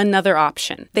need another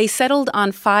option. They settled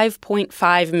on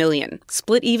 $5.5 million,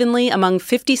 split evenly among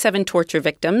 57 torture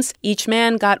victims. Each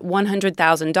man got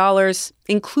 $100,000,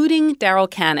 including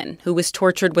Daryl Cannon, who was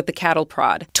tortured with the cattle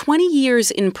prod. 20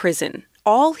 years in prison.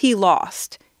 All he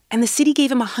lost and the city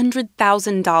gave him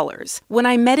 $100,000. When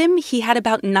I met him, he had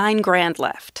about $9,000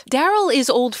 left. Daryl is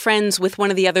old friends with one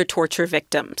of the other torture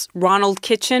victims, Ronald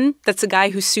Kitchen. That's the guy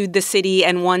who sued the city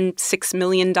and won $6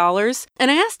 million.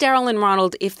 And I asked Daryl and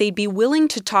Ronald if they'd be willing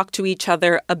to talk to each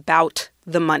other about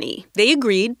the money. They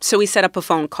agreed, so we set up a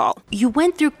phone call. You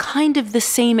went through kind of the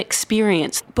same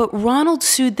experience, but Ronald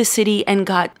sued the city and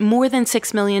got more than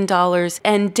 $6 million,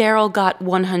 and Daryl got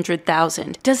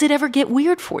 $100,000. Does it ever get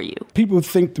weird for you? People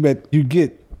think that you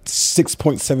get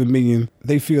 $6.7 million.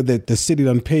 They feel that the city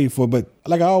done paid for, but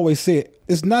like I always say,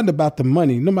 it's not about the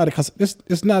money. No matter, cause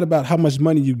it's not about how much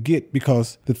money you get,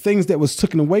 because the things that was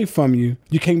taken away from you,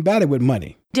 you can't buy it with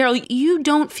money. Daryl, you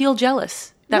don't feel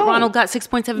jealous that Ronald got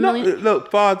 $6.7 million? Look,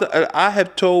 Father, I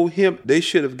have told him they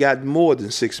should have gotten more than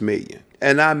 $6 million.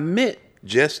 And I meant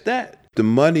just that. The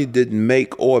money didn't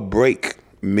make or break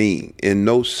me in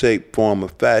no shape, form, or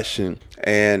fashion.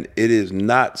 And it is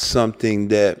not something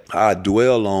that I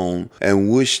dwell on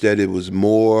and wish that it was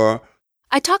more.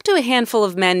 I talked to a handful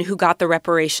of men who got the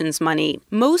reparations money.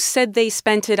 Most said they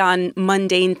spent it on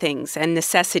mundane things and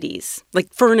necessities,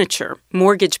 like furniture,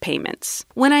 mortgage payments.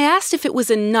 When I asked if it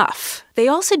was enough, they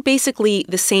all said basically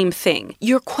the same thing.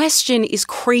 Your question is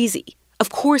crazy.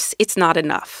 Of course it's not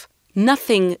enough.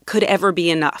 Nothing could ever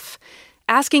be enough.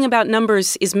 Asking about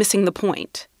numbers is missing the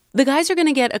point. The guys are going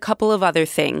to get a couple of other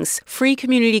things. Free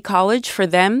community college for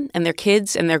them and their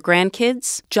kids and their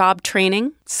grandkids, job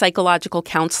training, psychological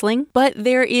counseling. But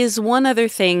there is one other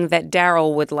thing that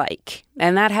Daryl would like,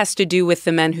 and that has to do with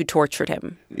the men who tortured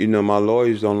him. You know, my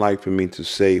lawyers don't like for me to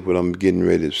say what I'm getting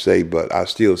ready to say, but I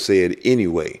still say it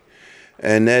anyway.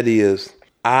 And that is,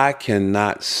 I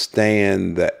cannot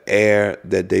stand the air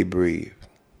that they breathe.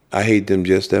 I hate them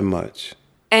just that much.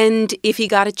 And if he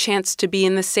got a chance to be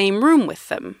in the same room with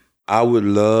them? I would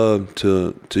love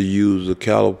to use a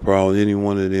caliper on any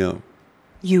one of them.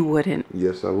 You wouldn't?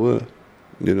 Yes, I would.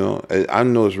 You know, I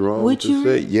know it's wrong to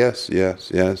say.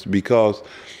 Yes, because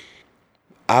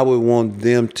I would want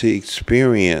them to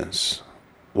experience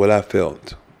what I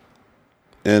felt.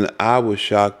 And I would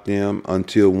shock them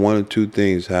until one or two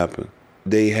things happened.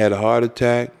 They had a heart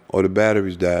attack or the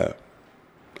batteries died.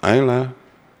 I ain't lying.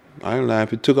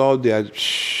 If it took all day, I'd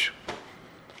shh.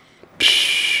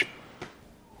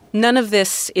 None of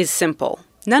this is simple.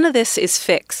 None of this is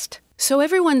fixed. So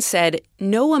everyone said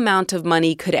no amount of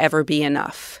money could ever be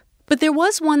enough. But there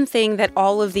was one thing that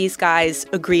all of these guys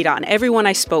agreed on, everyone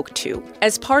I spoke to.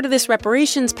 As part of this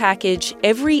reparations package,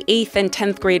 every 8th and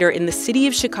 10th grader in the city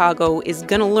of Chicago is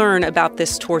going to learn about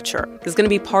this torture. It's going to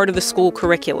be part of the school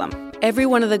curriculum. Every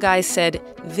one of the guys said,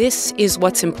 this is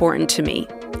what's important to me,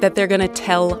 that they're going to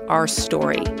tell our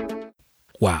story.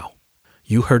 Wow.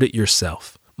 You heard it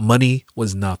yourself. Money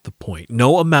was not the point.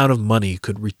 No amount of money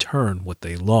could return what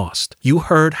they lost. You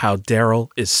heard how Daryl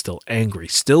is still angry,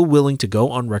 still willing to go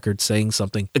on record saying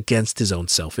something against his own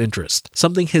self-interest,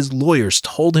 something his lawyers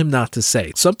told him not to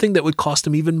say, something that would cost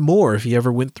him even more if he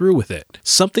ever went through with it,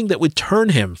 something that would turn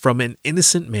him from an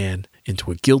innocent man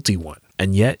into a guilty one.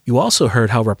 And yet, you also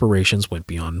heard how reparations went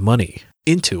beyond money,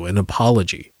 into an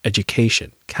apology,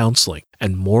 education, counseling,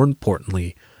 and more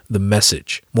importantly, the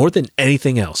message. More than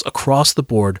anything else, across the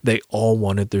board, they all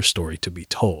wanted their story to be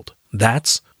told.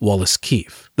 That's Wallace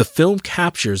Keefe. The film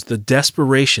captures the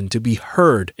desperation to be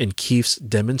heard in Keefe's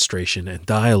demonstration and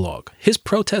dialogue. His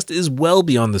protest is well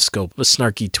beyond the scope of a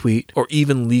snarky tweet or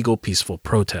even legal peaceful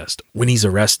protest. When he's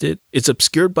arrested, it's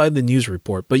obscured by the news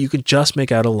report, but you can just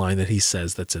make out a line that he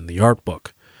says that's in the art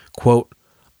book. Quote,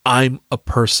 "I'm a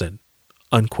person,"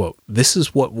 unquote. This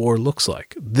is what war looks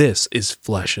like. This is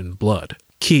flesh and blood.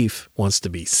 Keefe wants to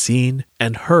be seen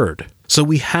and heard. So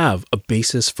we have a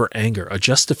basis for anger, a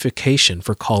justification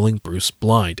for calling Bruce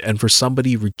blind, and for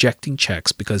somebody rejecting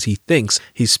checks because he thinks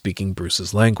he's speaking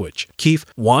Bruce's language. Keefe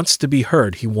wants to be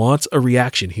heard. He wants a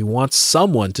reaction. He wants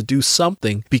someone to do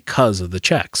something because of the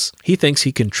checks. He thinks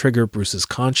he can trigger Bruce's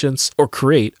conscience or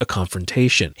create a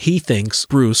confrontation. He thinks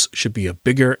Bruce should be a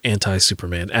bigger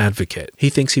anti-Superman advocate. He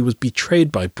thinks he was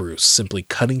betrayed by Bruce, simply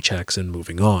cutting checks and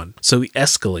moving on. So he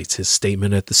escalates his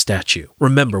statement at the statue.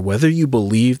 Remember, whether you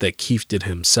believe that Keefe did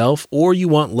himself or you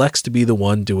want Lex to be the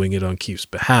one doing it on Keefe's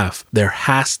behalf, there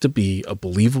has to be a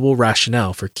believable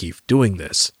rationale for Keefe doing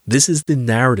this. This is the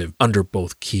narrative under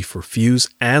both Keefe refuse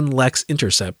and Lex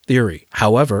intercept theory.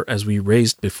 However, as we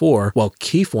raised before, while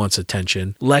Keefe wants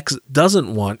attention, Lex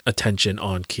doesn't want attention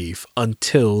on Keefe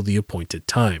until the appointed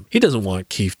time. He doesn't want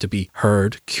Keefe to be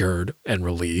heard, cured, and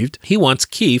relieved. He wants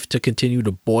Keefe to continue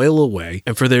to boil away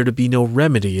and for there to be no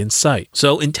remedy in sight.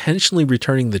 So intentionally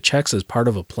returning the checks as part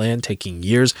of a plan taking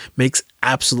years makes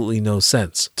absolutely no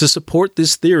sense. To support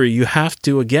this theory, you have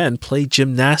to again play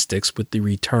gymnastics with the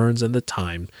returns and the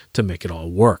time to make it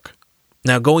all work.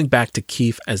 Now, going back to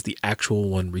Keefe as the actual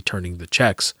one returning the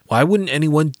checks, why wouldn't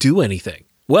anyone do anything?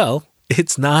 Well,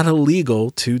 it's not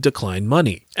illegal to decline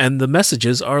money, and the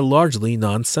messages are largely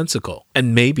nonsensical.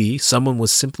 And maybe someone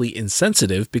was simply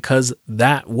insensitive because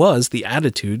that was the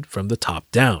attitude from the top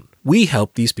down. We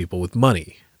help these people with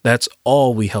money. That's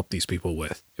all we help these people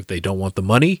with. If they don't want the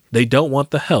money, they don't want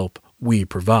the help we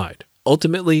provide.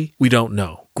 Ultimately, we don't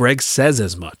know. Greg says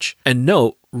as much. And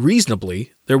note,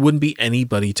 reasonably, there wouldn't be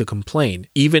anybody to complain,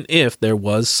 even if there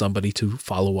was somebody to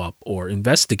follow up or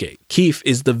investigate. Keefe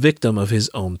is the victim of his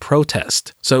own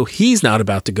protest, so he's not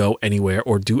about to go anywhere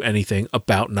or do anything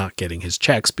about not getting his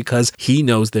checks because he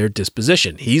knows their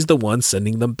disposition. He's the one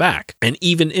sending them back. And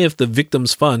even if the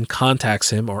victim's fund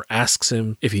contacts him or asks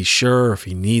him if he's sure or if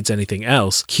he needs anything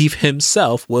else, Keefe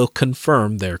himself will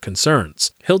confirm their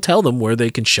concerns. He'll tell them where they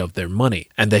can shove their money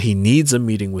and that he needs a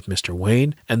meeting with Mr.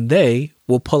 Wayne, and they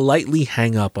will politely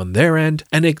hang up on their end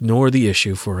and ignore the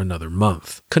issue for another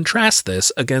month. Contrast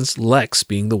this against Lex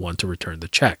being the one to return the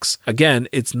checks. Again,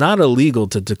 it's not illegal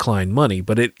to decline money,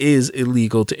 but it is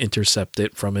illegal to intercept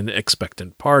it from an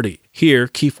expectant party. Here,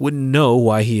 Keefe wouldn't know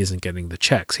why he isn't getting the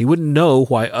checks. He wouldn't know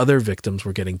why other victims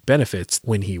were getting benefits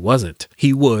when he wasn't.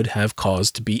 He would have cause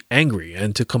to be angry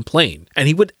and to complain, and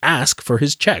he would ask for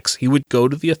his checks. He would go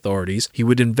to the authorities. He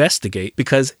would investigate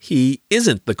because he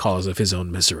isn't the cause of his own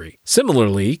misery.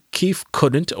 Similarly, Keefe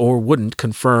couldn't or wouldn't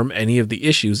confirm any of the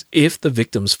issues if the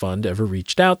victims fund ever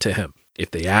reached out to him. If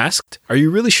they asked, "Are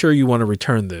you really sure you want to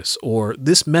return this?" or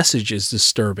 "This message is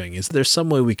disturbing. Is there some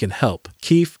way we can help?"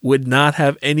 Keefe would not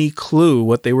have any clue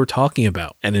what they were talking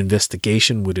about. An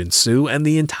investigation would ensue and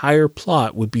the entire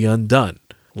plot would be undone.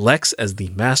 Lex as the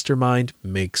mastermind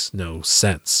makes no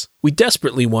sense. We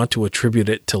desperately want to attribute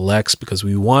it to Lex because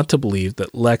we want to believe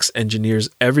that Lex engineers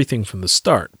everything from the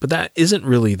start, but that isn't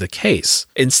really the case.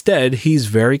 Instead, he's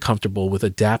very comfortable with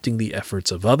adapting the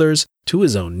efforts of others to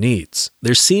his own needs.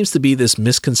 There seems to be this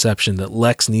misconception that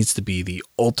Lex needs to be the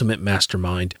ultimate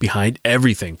mastermind behind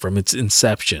everything from its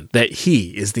inception, that he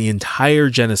is the entire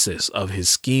genesis of his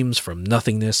schemes from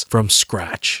nothingness, from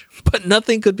scratch. But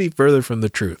nothing could be further from the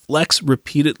truth. Lex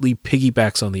repeatedly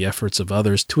piggybacks on the efforts of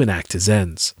others to enact his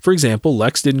ends. For example,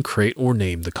 Lex didn't create or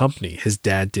name the company. His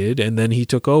dad did, and then he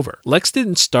took over. Lex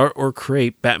didn't start or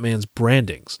create Batman's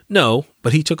brandings. No,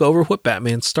 but he took over what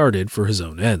Batman started for his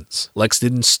own ends. Lex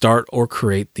didn't start or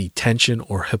create the tension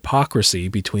or hypocrisy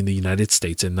between the United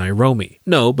States and Nairobi.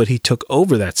 No, but he took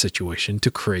over that situation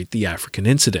to create the African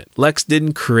incident. Lex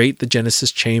didn't create the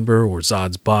Genesis Chamber or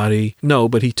Zod's body. No,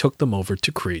 but he took them over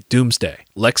to create Doomsday.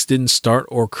 Lex didn't start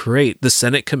or create the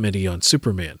Senate Committee on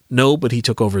Superman. No, but he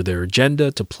took over their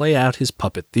agenda to play out his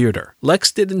puppet theater.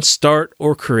 Lex didn't start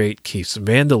or create Keefe's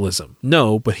vandalism.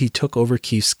 No, but he took over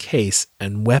Keefe's case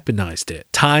and weaponized it.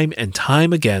 Time and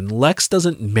time again, Lex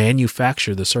doesn't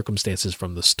manufacture the circumstances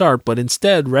from the start, but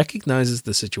instead recognizes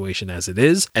the situation as it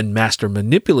is, and master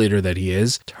manipulator that he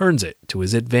is, turns it to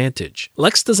his advantage.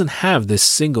 Lex doesn't have this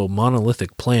single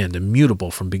monolithic plan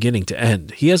immutable from beginning to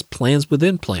end. He has plans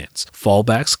within plans,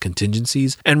 fallbacks,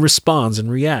 contingencies, and responds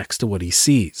and reacts to what he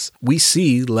sees. We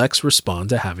see Lex respond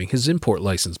to having his import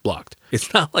license blocked.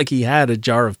 It's not like he had a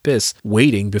jar of piss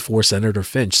waiting before Senator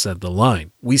Finch said the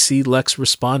line. We see Lex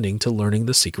responding to learning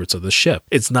the secrets of the ship.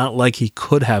 It's not like he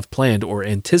could have planned or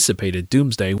anticipated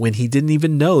Doomsday when he didn't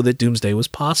even know that Doomsday was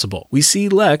possible. We see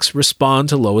Lex respond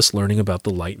to Lois learning about the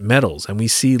light metals, and we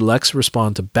see Lex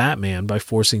respond to Batman by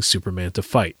forcing Superman to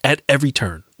fight. At every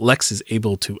turn, Lex is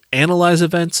able to analyze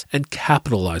events and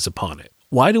capitalize upon it.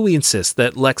 Why do we insist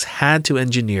that Lex had to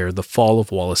engineer the fall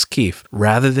of Wallace Keefe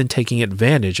rather than taking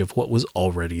advantage of what was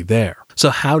already there? So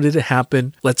how did it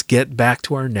happen? Let's get back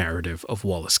to our narrative of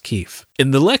Wallace Keefe.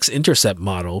 In the Lex Intercept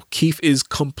model, Keefe is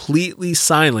completely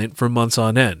silent for months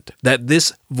on end. That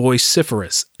this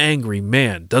vociferous, angry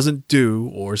man doesn't do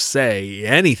or say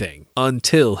anything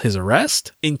until his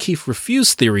arrest? In Keefe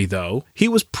refuse theory, though, he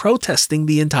was protesting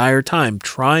the entire time,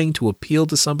 trying to appeal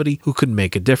to somebody who could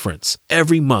make a difference.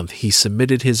 Every month he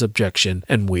submitted his objection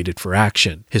and waited for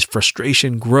action. His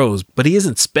frustration grows, but he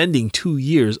isn't spending 2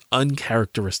 years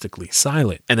uncharacteristically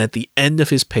silent. And at the end of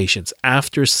his patience,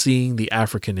 after seeing the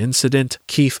African incident,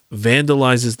 Keefe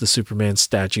vandalizes the Superman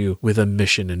statue with a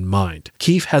mission in mind.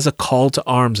 Keefe has a call to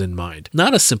arms in mind,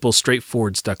 not a simple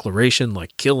straightforward declaration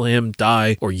like kill him,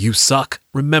 die, or you suck.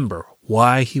 Remember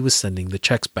why he was sending the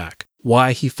checks back,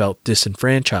 why he felt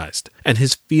disenfranchised, and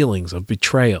his feelings of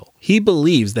betrayal. He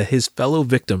believes that his fellow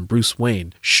victim, Bruce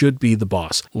Wayne, should be the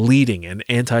boss, leading an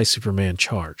anti-Superman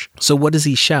charge. So what does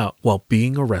he shout while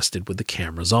being arrested with the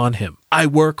cameras on him? I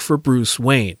work for Bruce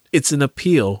Wayne. It's an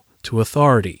appeal to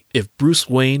authority. If Bruce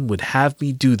Wayne would have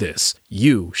me do this,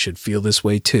 you should feel this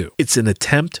way too. It's an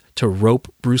attempt to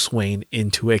rope Bruce Wayne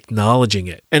into acknowledging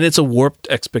it. And it's a warped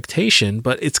expectation,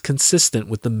 but it's consistent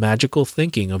with the magical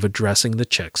thinking of addressing the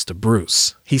checks to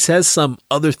Bruce. He says some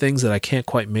other things that I can't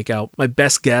quite make out. My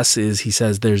best guess is he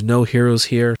says there's no heroes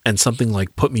here and something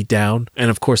like put me down. And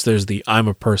of course there's the I'm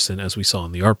a person as we saw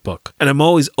in the art book. And I'm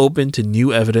always open to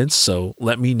new evidence, so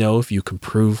let me know if you can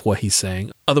prove what he's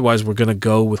saying. Otherwise we're going to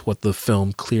go with what the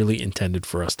film clearly intended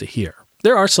for us to hear.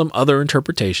 There are some other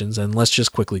interpretations, and let's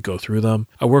just quickly go through them.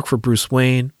 I work for Bruce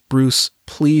Wayne. Bruce,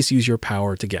 please use your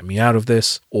power to get me out of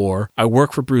this. Or, I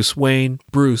work for Bruce Wayne.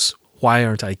 Bruce, why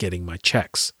aren't I getting my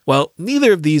checks? Well,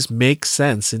 neither of these make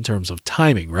sense in terms of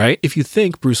timing, right? If you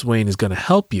think Bruce Wayne is going to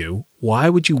help you, why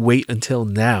would you wait until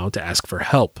now to ask for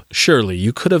help? Surely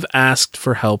you could have asked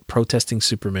for help protesting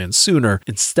Superman sooner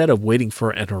instead of waiting for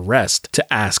an arrest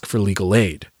to ask for legal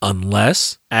aid.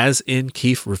 Unless, as in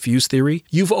Keefe refuse theory,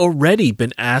 you've already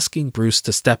been asking Bruce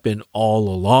to step in all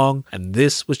along, and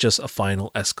this was just a final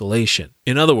escalation.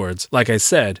 In other words, like I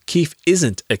said, Keefe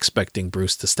isn't expecting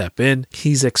Bruce to step in,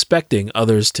 he's expecting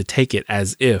others to take it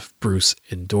as if Bruce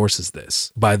endorses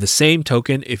this. By the same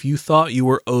token, if you thought you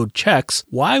were owed checks,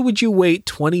 why would you wait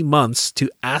 20 months to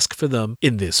ask for them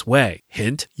in this way?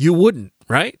 Hint, you wouldn't,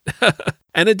 right?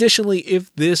 And additionally,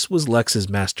 if this was Lex's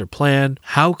master plan,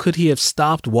 how could he have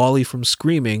stopped Wally from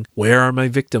screaming, "Where are my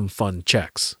victim fund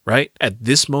checks?" Right? At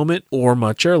this moment or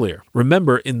much earlier.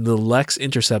 Remember, in the Lex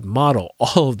Intercept model,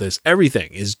 all of this,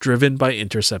 everything is driven by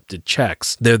intercepted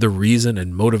checks. They're the reason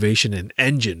and motivation and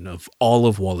engine of all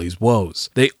of Wally's woes.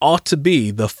 They ought to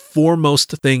be the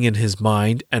foremost thing in his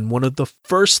mind and one of the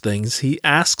first things he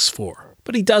asks for.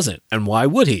 But he doesn't. And why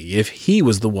would he if he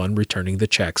was the one returning the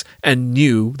checks and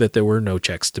knew that there were no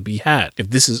checks to be had? If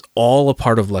this is all a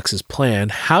part of Lex's plan,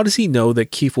 how does he know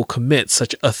that Keefe will commit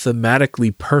such a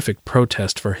thematically perfect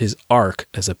protest for his arc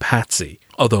as a patsy?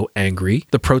 Although angry,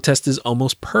 the protest is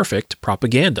almost perfect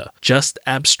propaganda, just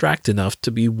abstract enough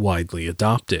to be widely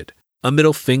adopted. A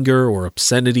middle finger or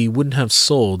obscenity wouldn't have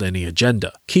sold any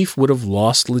agenda. Keefe would have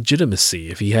lost legitimacy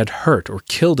if he had hurt or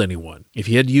killed anyone, if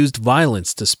he had used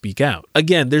violence to speak out.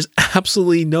 Again, there's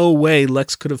absolutely no way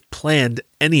Lex could have planned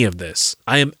any of this.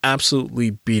 I am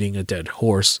absolutely beating a dead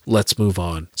horse. Let's move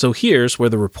on. So here's where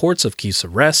the reports of Keefe's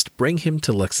arrest bring him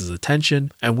to Lex's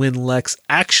attention and when Lex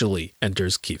actually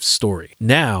enters Keefe's story.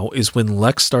 Now is when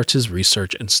Lex starts his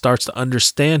research and starts to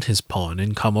understand his pawn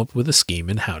and come up with a scheme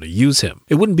and how to use him.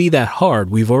 It wouldn't be that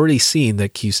hard. We've already seen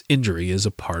that Keefe's injury is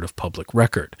a part of public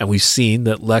record, and we've seen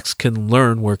that Lex can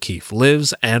learn where Keefe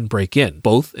lives and break in,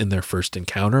 both in their first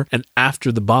encounter and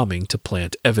after the bombing to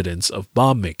plant evidence of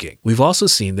bomb making. We've also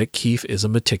seen that Keefe is a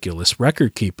meticulous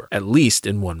record keeper, at least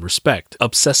in one respect,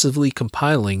 obsessively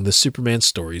compiling the Superman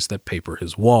stories that paper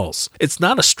his walls. It's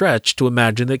not a stretch to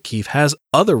imagine that Keefe has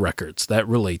other records that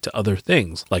relate to other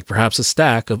things, like perhaps a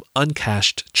stack of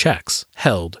uncashed checks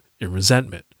held in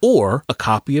resentment, or a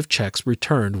copy of checks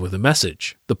returned with a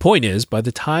message. The point is, by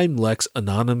the time Lex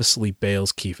anonymously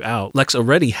bails Keefe out, Lex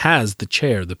already has the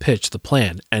chair, the pitch, the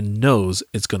plan, and knows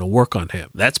it's going to work on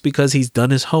him. That's because he's done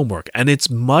his homework, and it's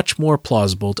much more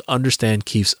plausible to understand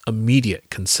Keefe's immediate,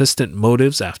 consistent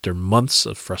motives after months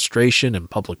of frustration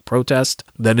and public protest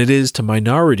than it is to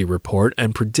Minority Report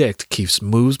and predict Keefe's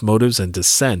moves, motives, and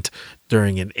dissent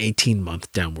during an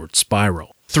 18-month downward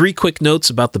spiral. 3 quick notes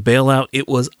about the bailout. It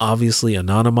was obviously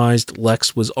anonymized.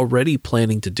 Lex was already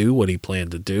planning to do what he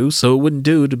planned to do, so it wouldn't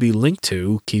do to be linked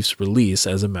to Keefe's release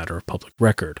as a matter of public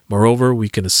record. Moreover, we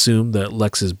can assume that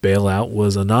Lex's bailout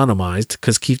was anonymized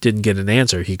because Keefe didn't get an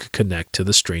answer he could connect to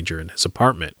the stranger in his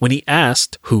apartment. When he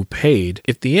asked who paid,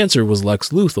 if the answer was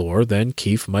Lex Luthor, then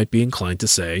Keefe might be inclined to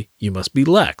say, "You must be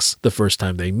Lex," the first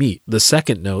time they meet. The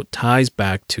second note ties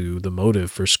back to the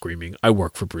motive for screaming, "I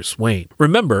work for Bruce Wayne."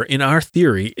 Remember, in our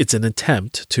theory, it's an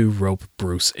attempt to rope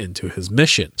Bruce into his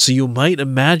mission. So you might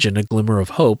imagine a glimmer of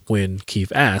hope when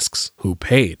Keefe asks, who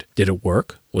paid? Did it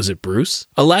work? Was it Bruce?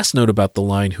 A last note about the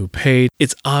line "who paid."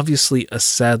 It's obviously a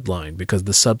sad line because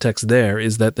the subtext there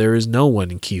is that there is no one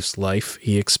in Keefe's life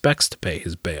he expects to pay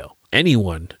his bail.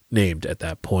 Anyone named at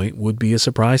that point would be a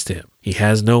surprise to him. He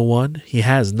has no one, he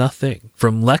has nothing.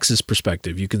 From Lex's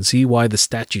perspective, you can see why the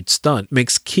statute stunt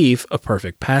makes Keefe a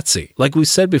perfect patsy. Like we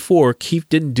said before, Keefe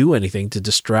didn't do anything to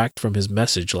distract from his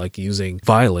message like using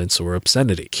violence or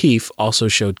obscenity. Keefe also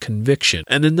showed conviction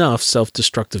and enough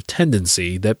self-destructive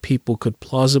tendency that people could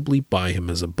plausibly buy him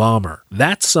as a bomber.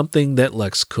 That's something that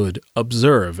Lex could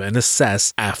observe and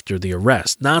assess after the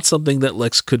arrest, not something that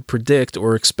Lex could predict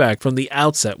or expect from the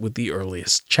outset with the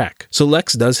earliest check. So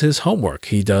Lex does his homework.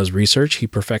 He does research, he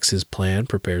perfects his plan,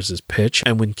 prepares his pitch,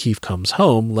 and when Keefe comes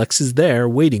home, Lex is there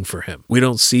waiting for him. We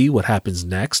don't see what happens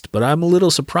next, but I'm a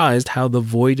little surprised how the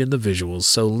void in the visuals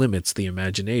so limits the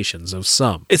imaginations of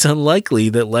some. It's unlikely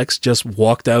that Lex just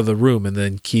walked out of the room and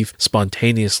then Keefe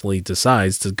spontaneously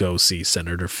decides to go see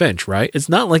Senator Finch, right? It's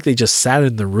not like they just sat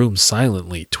in the room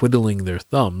silently, twiddling their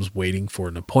thumbs, waiting for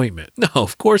an appointment. No,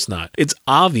 of course not. It's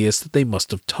obvious that they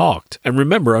must have talked. And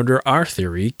remember, under our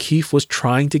theory, Keefe was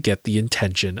trying to get the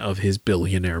attention of his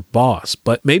billionaire boss,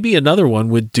 but maybe another one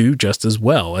would do just as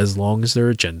well as long as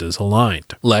their agendas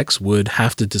aligned. Lex would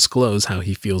have to disclose how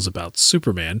he feels about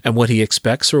Superman and what he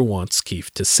expects or wants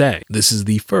Keefe to say. This is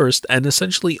the first and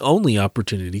essentially only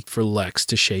opportunity for Lex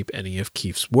to shape any of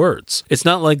Keefe's words. It's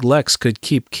not like Lex could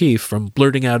keep Keefe from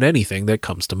blurting out anything that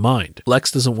comes to mind.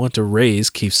 Lex doesn't want to raise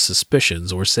Keefe's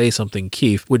suspicions or say something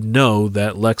Keefe would know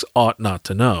that Lex ought not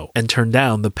to know, and turn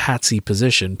down the patsy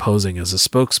position posing as a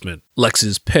spokesman.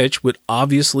 Lex's pitch would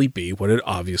obviously be what it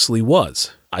obviously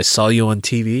was. I saw you on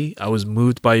TV, I was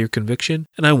moved by your conviction,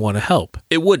 and I want to help.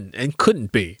 It wouldn't and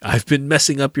couldn't be. I've been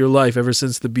messing up your life ever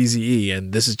since the BZE,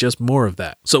 and this is just more of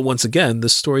that. So once again, the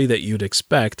story that you'd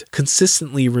expect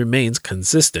consistently remains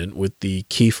consistent with the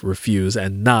Keefe refuse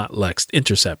and not Lex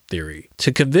intercept theory.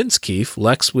 To convince Keefe,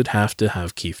 Lex would have to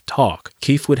have Keefe talk.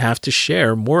 Keefe would have to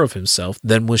share more of himself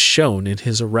than was shown in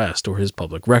his arrest or his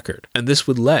public record. And this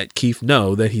would let Keefe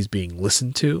know that he's being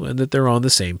listened to and that they're on the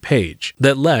same page.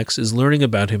 That Lex is learning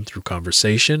about him through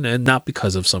conversation and not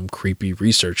because of some creepy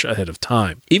research ahead of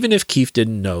time. Even if Keefe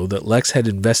didn't know that Lex had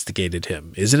investigated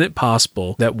him, isn't it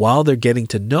possible that while they're getting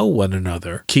to know one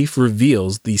another, Keefe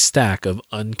reveals the stack of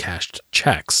uncashed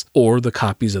checks or the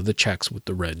copies of the checks with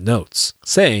the red notes,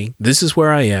 saying, "This is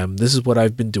where I am, this is what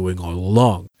I've been doing all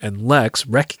along," and Lex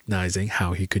recognizing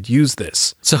how he could use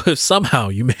this. So if somehow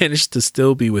you managed to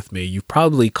still be with me, you've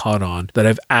probably caught on that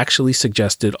I've actually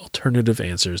suggested alternative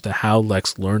answers to how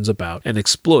Lex learns about and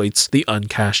exploits the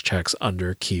uncashed checks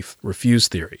under Keefe refuse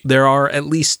theory. There are at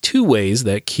least two ways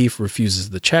that Keefe refuses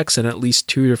the checks and at least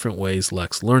two different ways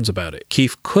Lex learns about it.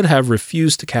 Keefe could have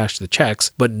refused to cash the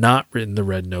checks but not written the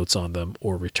red notes on them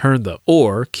or returned them.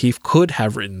 Or Keefe could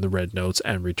have written the red notes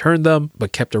and returned them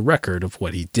but kept a record of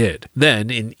what he did. Then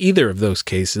in either of those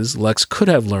cases, Lex could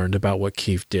have learned about what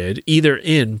Keefe did, either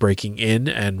in breaking in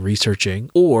and researching,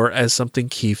 or as something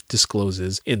Keefe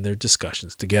discloses in their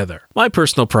discussions together. My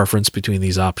personal preference between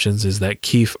these options is that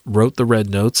Keefe wrote the red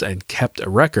notes and kept a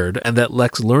record, and that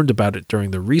Lex learned about it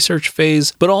during the research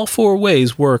phase, but all four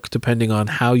ways work depending on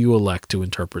how you elect to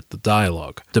interpret the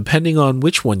dialogue. Depending on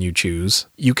which one you choose,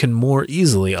 you can more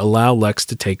easily allow Lex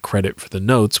to take credit for the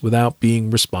notes without being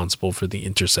responsible for the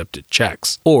intercepted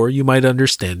checks, or you might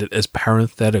understand it as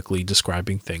parenthetically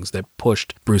describing things that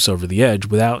pushed Bruce over the edge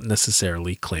without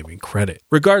necessarily claiming credit.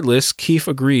 Regardless, Keefe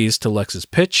agrees to Lex's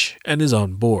pitch and is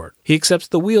on board. He accepts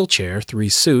the wheelchair, 3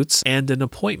 suits, and an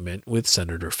appointment with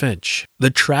Senator Finch. The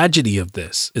tragedy of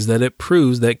this is that it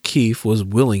proves that Keefe was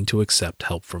willing to accept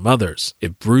help from others.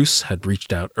 If Bruce had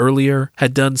reached out earlier,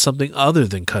 had done something other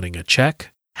than cutting a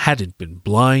check, hadn't been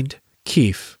blind,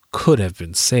 Keefe could have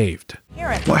been saved.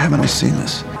 Why haven't I seen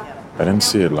this? I didn't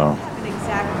see it, Lo.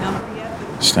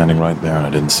 Standing right there and I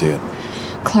didn't see it.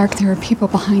 Clark, there are people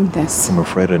behind this. I'm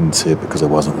afraid I didn't see it because I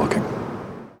wasn't looking.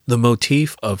 The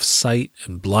motif of sight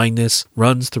and blindness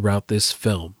runs throughout this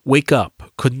film. Wake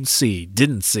up, couldn't see,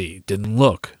 didn't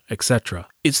look, etc.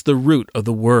 It's the root of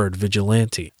the word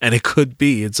vigilante, and it could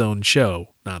be its own show,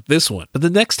 not this one. But the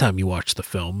next time you watch the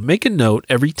film, make a note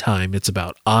every time it's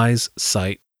about eyes,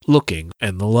 sight, looking,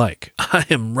 and the like. I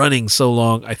am running so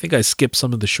long, I think I skipped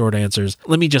some of the short answers.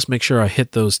 Let me just make sure I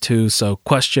hit those too. So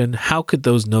question, how could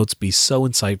those notes be so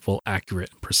insightful, accurate,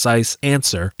 and precise?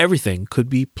 Answer, everything could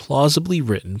be plausibly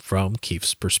written from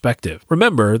Keefe's perspective.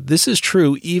 Remember, this is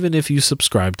true even if you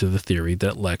subscribe to the theory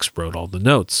that Lex wrote all the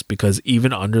notes, because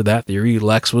even under that theory,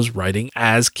 Lex was writing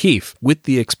as Keefe, with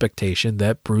the expectation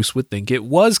that Bruce would think it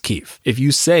was Keefe. If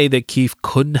you say that Keefe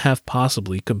couldn't have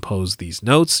possibly composed these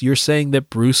notes, you're saying that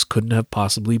Bruce Bruce couldn't have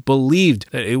possibly believed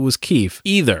that it was Keefe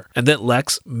either, and that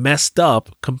Lex messed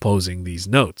up composing these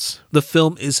notes. The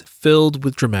film is filled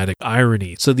with dramatic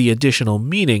irony, so the additional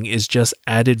meaning is just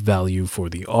added value for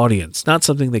the audience, not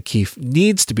something that Keefe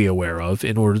needs to be aware of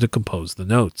in order to compose the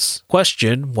notes.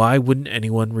 Question: why wouldn't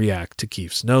anyone react to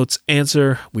Keefe's notes?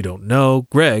 Answer: we don't know.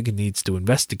 Greg needs to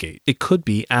investigate. It could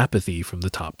be apathy from the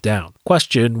top down.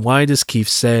 Question: why does Keefe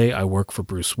say, "I work for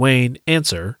Bruce Wayne"?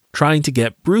 Answer: trying to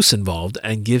get Bruce involved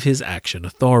and give his action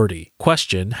authority.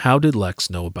 Question: how did Lex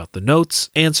know about the notes?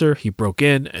 Answer: he broke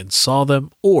in and saw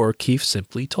them, or Keefe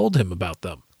simply told him about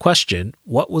them. Question: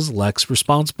 what was Lex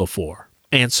responsible for?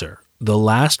 Answer: the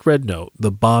last red note,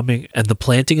 the bombing, and the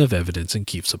planting of evidence in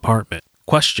Keefe's apartment.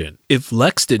 Question: if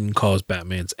Lex didn't cause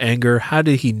Batman's anger, how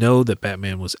did he know that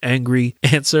Batman was angry?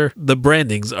 Answer: the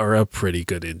brandings are a pretty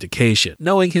good indication.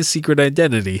 Knowing his secret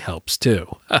identity helps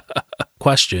too.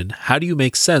 Question: how do you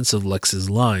make sense of Lex's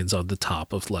lines on the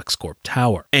top of LexCorp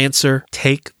Tower? Answer: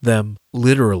 take them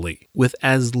literally, with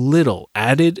as little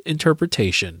added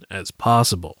interpretation as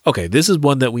possible. Okay, this is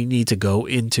one that we need to go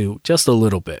into just a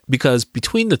little bit, because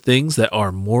between the things that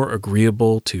are more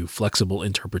agreeable to flexible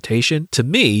interpretation, to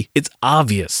me, it's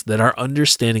obvious that our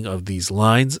understanding of these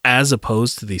lines, as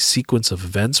opposed to the sequence of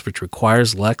events which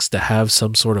requires Lex to have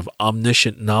some sort of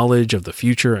omniscient knowledge of the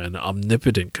future and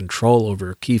omnipotent control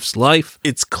over Keefe's life,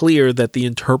 it's clear that the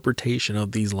interpretation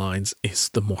of these lines is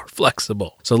the more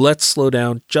flexible. So let's slow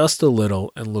down just a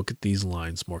little and look at these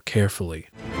lines more carefully.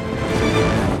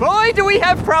 Boy, do we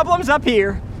have problems up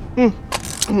here.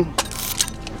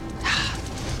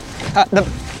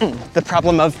 The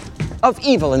problem of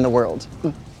evil in the world.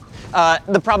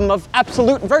 The problem of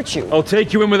absolute virtue. I'll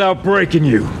take you in without breaking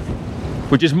you,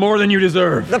 which is more than you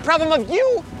deserve. The problem of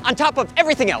you on top of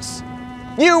everything else.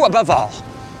 You above all.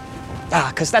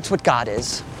 Because that's what God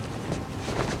is.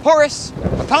 Horus,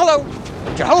 Apollo,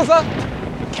 Jehovah,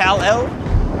 Kal-El,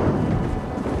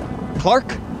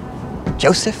 Clark,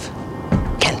 Joseph,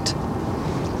 Kent.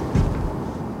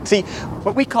 See,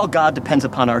 what we call God depends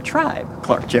upon our tribe,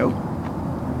 Clark Joe.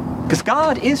 Because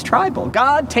God is tribal.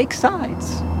 God takes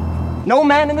sides. No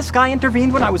man in the sky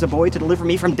intervened when I was a boy to deliver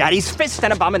me from Daddy's fist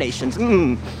and abominations.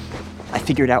 I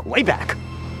figured out way back.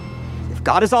 If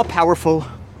God is all-powerful,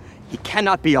 he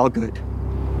cannot be all good.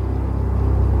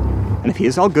 And if he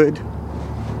is all good,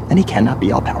 then he cannot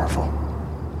be all-powerful.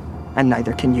 And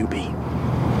neither can you be.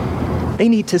 They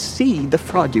need to see the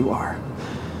fraud you are.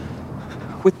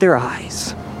 With their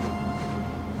eyes.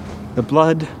 The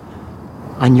blood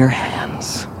on your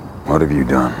hands. What have you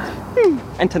done?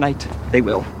 And tonight, they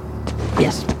will.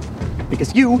 Yes.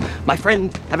 Because you, my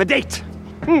friend, have a date.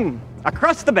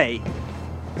 Across the bay.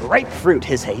 Ripe fruit,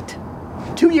 his hate.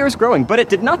 2 years growing, but it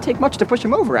did not take much to push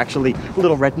him over, actually.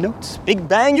 Little red notes, big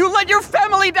bang, you let your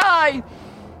family die!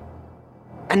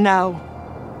 And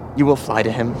now, you will fly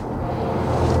to him.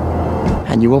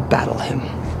 And you will battle him.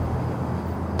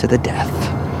 To the death.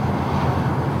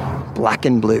 Black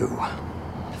and blue.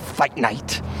 Fight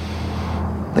night.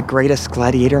 The greatest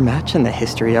gladiator match in the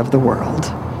history of the world.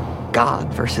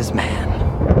 God versus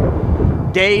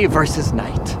man. Day versus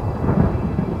night.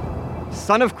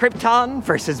 Son of Krypton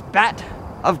versus Bat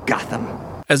of Gotham.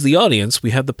 As the audience,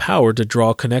 we have the power to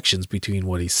draw connections between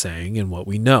what he's saying and what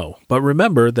we know. But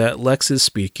remember that Lex is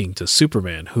speaking to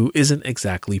Superman, who isn't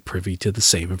exactly privy to the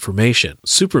same information.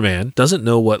 Superman doesn't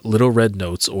know what little red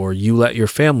notes or "you let your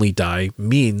family die"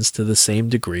 means to the same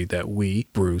degree that we,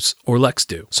 Bruce, or Lex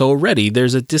do. So already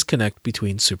there's a disconnect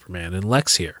between Superman and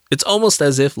Lex here. It's almost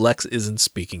as if Lex isn't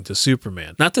speaking to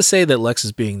Superman. Not to say that Lex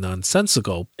is being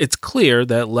nonsensical, it's clear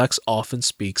that Lex often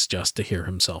speaks just to hear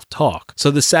himself talk.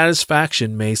 So the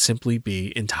satisfaction may simply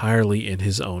be entirely in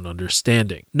his own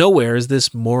understanding. Nowhere is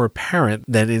this more apparent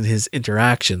than in his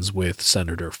interactions with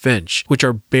Senator Finch, which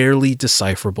are barely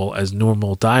decipherable as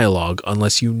normal dialogue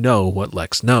unless you know what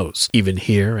Lex knows. Even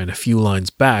here and a few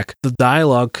lines back, the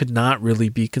dialogue could not really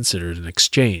be considered an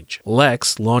exchange.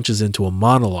 Lex launches into a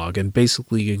monologue and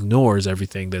basically ignores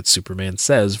everything that Superman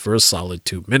says for a solid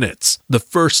 2 minutes. The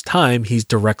first time he's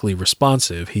directly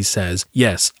responsive, he says,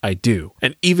 "Yes, I do."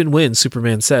 And even when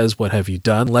Superman says, "What have you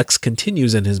done?" Lex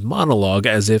continues in his monologue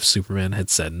as if Superman had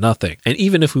said nothing. And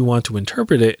even if we want to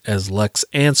interpret it as Lex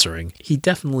answering, he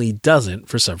definitely doesn't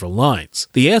for several lines.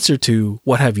 The answer to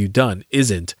 "what have you done"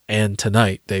 isn't and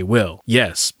tonight they will.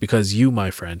 Yes, because you, my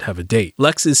friend, have a date.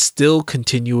 Lex is still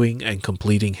continuing and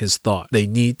completing his thought. They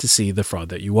need to see the fraud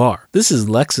that you are. This is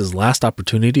Lex's last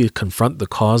opportunity to confront the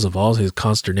cause of all his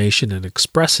consternation and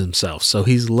express himself, so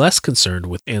he's less concerned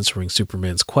with answering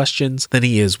Superman's questions than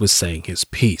he is with saying his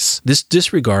piece. This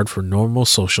disregard for normal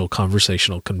social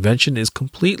conversational convention is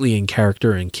completely in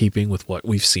character and keeping with what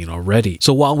we've seen already.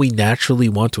 So while we naturally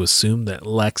want to assume that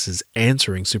Lex is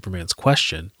answering Superman's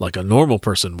question like a normal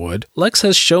person would, Lex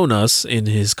has shown us in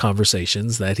his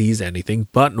conversations that he's anything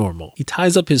but normal. He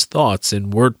ties up his thoughts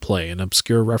in wordplay and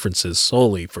obscure references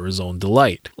solely for his own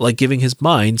delight, like giving his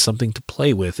mind something to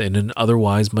play with in an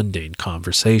otherwise mundane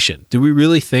conversation. Do we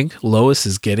really think Lois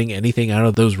is getting anything out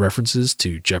of those references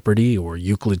to Jeopardy or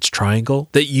Euclid's Triangle?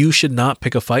 That you should not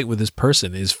pick a fight with this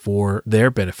person is for their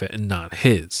benefit and not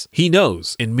his. He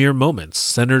knows in mere moments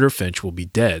Senator Finch will be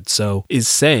dead, so is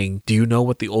saying, "Do you know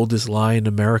what the oldest lie in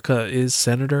America is,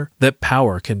 Senator? That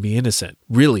power can be innocent."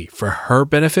 Really for her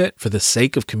benefit, for the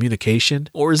sake of communication,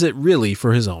 or is it really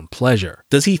for his own pleasure?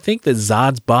 Does he think that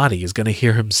Zod's body is going to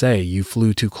hear him say, "You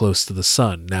flew too close to the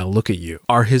sun, now look at you"?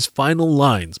 Are his final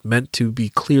lines meant to be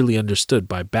clearly understood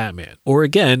by Batman? Or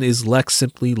again, is Lex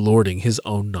simply lording his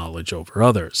own knowledge over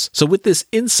others? So with this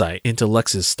insight into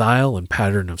Lex's style and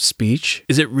pattern of speech,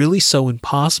 is it really so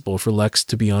impossible for Lex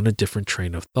to be on a different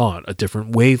train of thought, a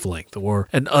different wavelength, or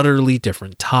an utterly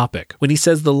different topic when he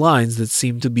says the lines that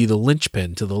seem to be the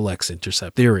linchpin to the Lex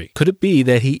intercept theory? Could it be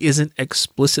that he isn't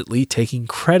explicitly taking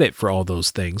credit for all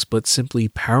those things, but simply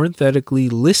parenthetically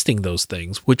listing those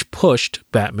things which pushed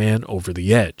Batman over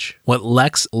the edge? What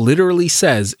Lex literally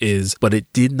says is, "But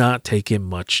it did not take him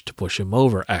much to push him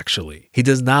over," actually. He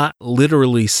does not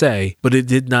literally say, "But it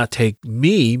did not take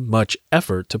me much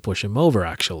effort to push him over,"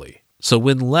 actually. So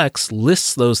when Lex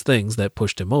lists those things that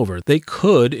pushed him over, they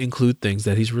could include things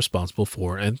that he's responsible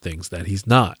for and things that he's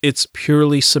not. It's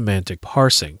purely semantic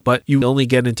parsing, but you only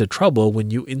get into trouble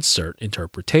when you insert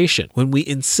interpretation. When we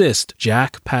insist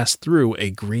Jack passed through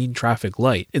a green traffic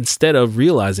light instead of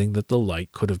realizing that the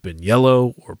light could have been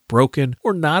yellow or broken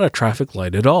or not a traffic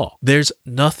light at all. There's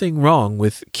nothing wrong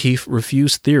with Keefe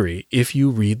refuse theory if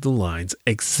you read the lines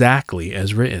exactly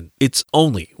as written. It's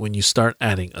only when you start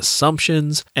adding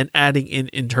assumptions and adding in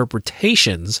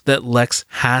interpretations that Lex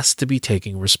has to be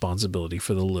taking responsibility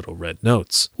for the little red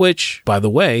notes, which, by the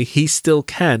way, he still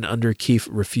can under Keefe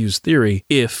refuse theory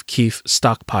if Keefe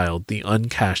stockpiled the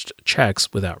uncashed checks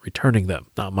without returning them.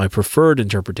 Not my preferred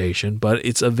interpretation, but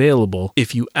it's available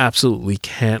if you absolutely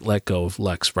can't let go of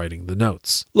Lex writing the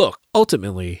notes. Look,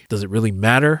 ultimately, does it really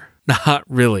matter? Not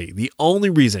really. The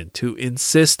only reason to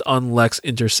insist on Lex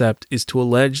intercept is to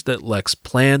allege that Lex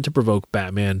planned to provoke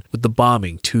Batman with the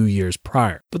bombing 2 years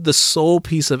prior. But the sole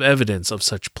piece of evidence of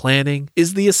such planning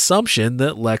is the assumption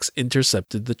that Lex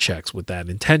intercepted the checks with that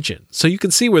intention. So you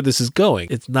can see where this is going.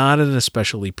 It's not an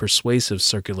especially persuasive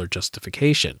circular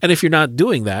justification. And if you're not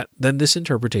doing that, then this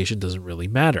interpretation doesn't really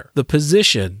matter. The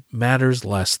position matters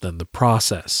less than the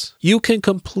process. You can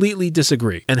completely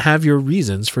disagree and have your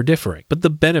reasons for differing, but the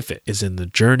benefit is in the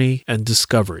journey and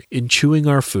discovery, in chewing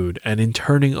our food and in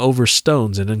turning over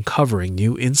stones and uncovering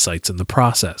new insights in the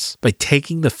process. By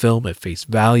taking the film at face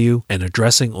value and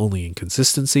addressing only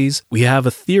inconsistencies, we have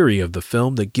a theory of the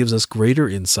film that gives us greater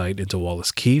insight into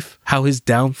Wallace Keefe, how his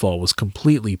downfall was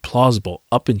completely plausible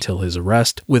up until his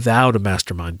arrest without a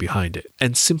mastermind behind it.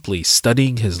 And simply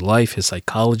studying his life, his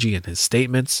psychology, and his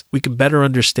statements, we can better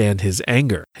understand his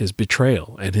anger, his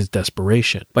betrayal, and his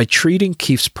desperation. By treating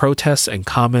Keefe's protests and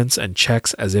comments and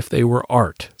checks as if they were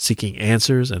art, seeking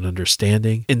answers and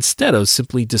understanding, instead of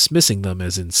simply dismissing them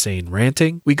as insane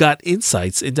ranting, we got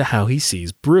insights into how he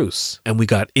sees Bruce. And we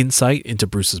got insight into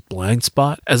Bruce's blind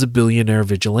spot as a billionaire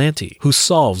vigilante who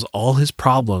solves all his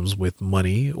problems with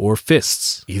money or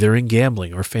fists, either in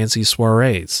gambling or fancy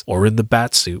soirees, or in the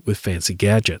Batsuit with fancy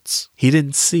gadgets. He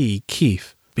didn't see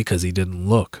Keefe because he didn't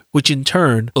look, which in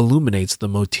turn illuminates the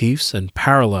motifs and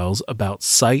parallels about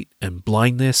sight and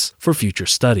blindness for future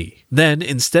study. Then,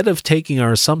 instead of taking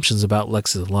our assumptions about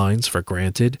Lex's lines for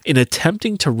granted, in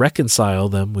attempting to reconcile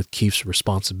them with Keefe's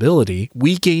responsibility,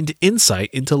 we gained insight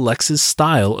into Lex's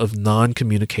style of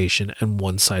non-communication and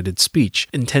one-sided speech,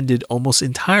 intended almost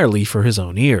entirely for his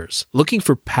own ears. Looking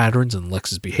for patterns in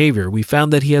Lex's behavior, we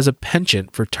found that he has a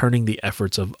penchant for turning the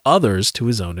efforts of others to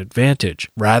his own advantage,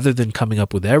 rather than coming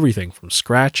up with with everything from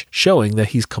scratch, showing that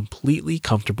he's completely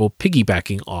comfortable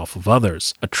piggybacking off of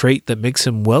others, a trait that makes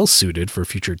him well suited for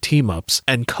future team-ups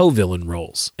and co-villain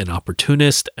roles. An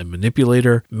opportunist and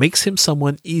manipulator makes him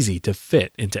someone easy to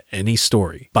fit into any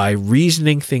story. By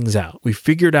reasoning things out, we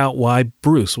figured out why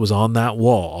Bruce was on that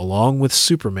wall along with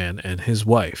Superman and his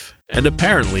wife. And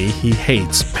apparently he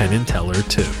hates Penn and Teller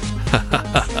too.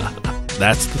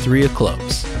 That's the 3 of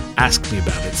Clubs. Ask me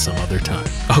about it some other time.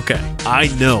 Okay, I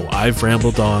know I've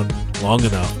rambled on long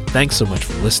enough. Thanks so much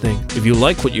for listening. If you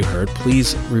like what you heard,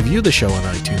 please review the show on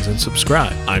iTunes and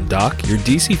subscribe. I'm Doc, your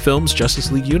DC Films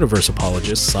Justice League Universe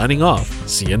apologist, signing off.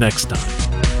 See you next time.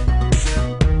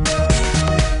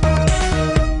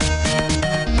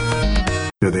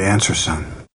 You're the answer, son.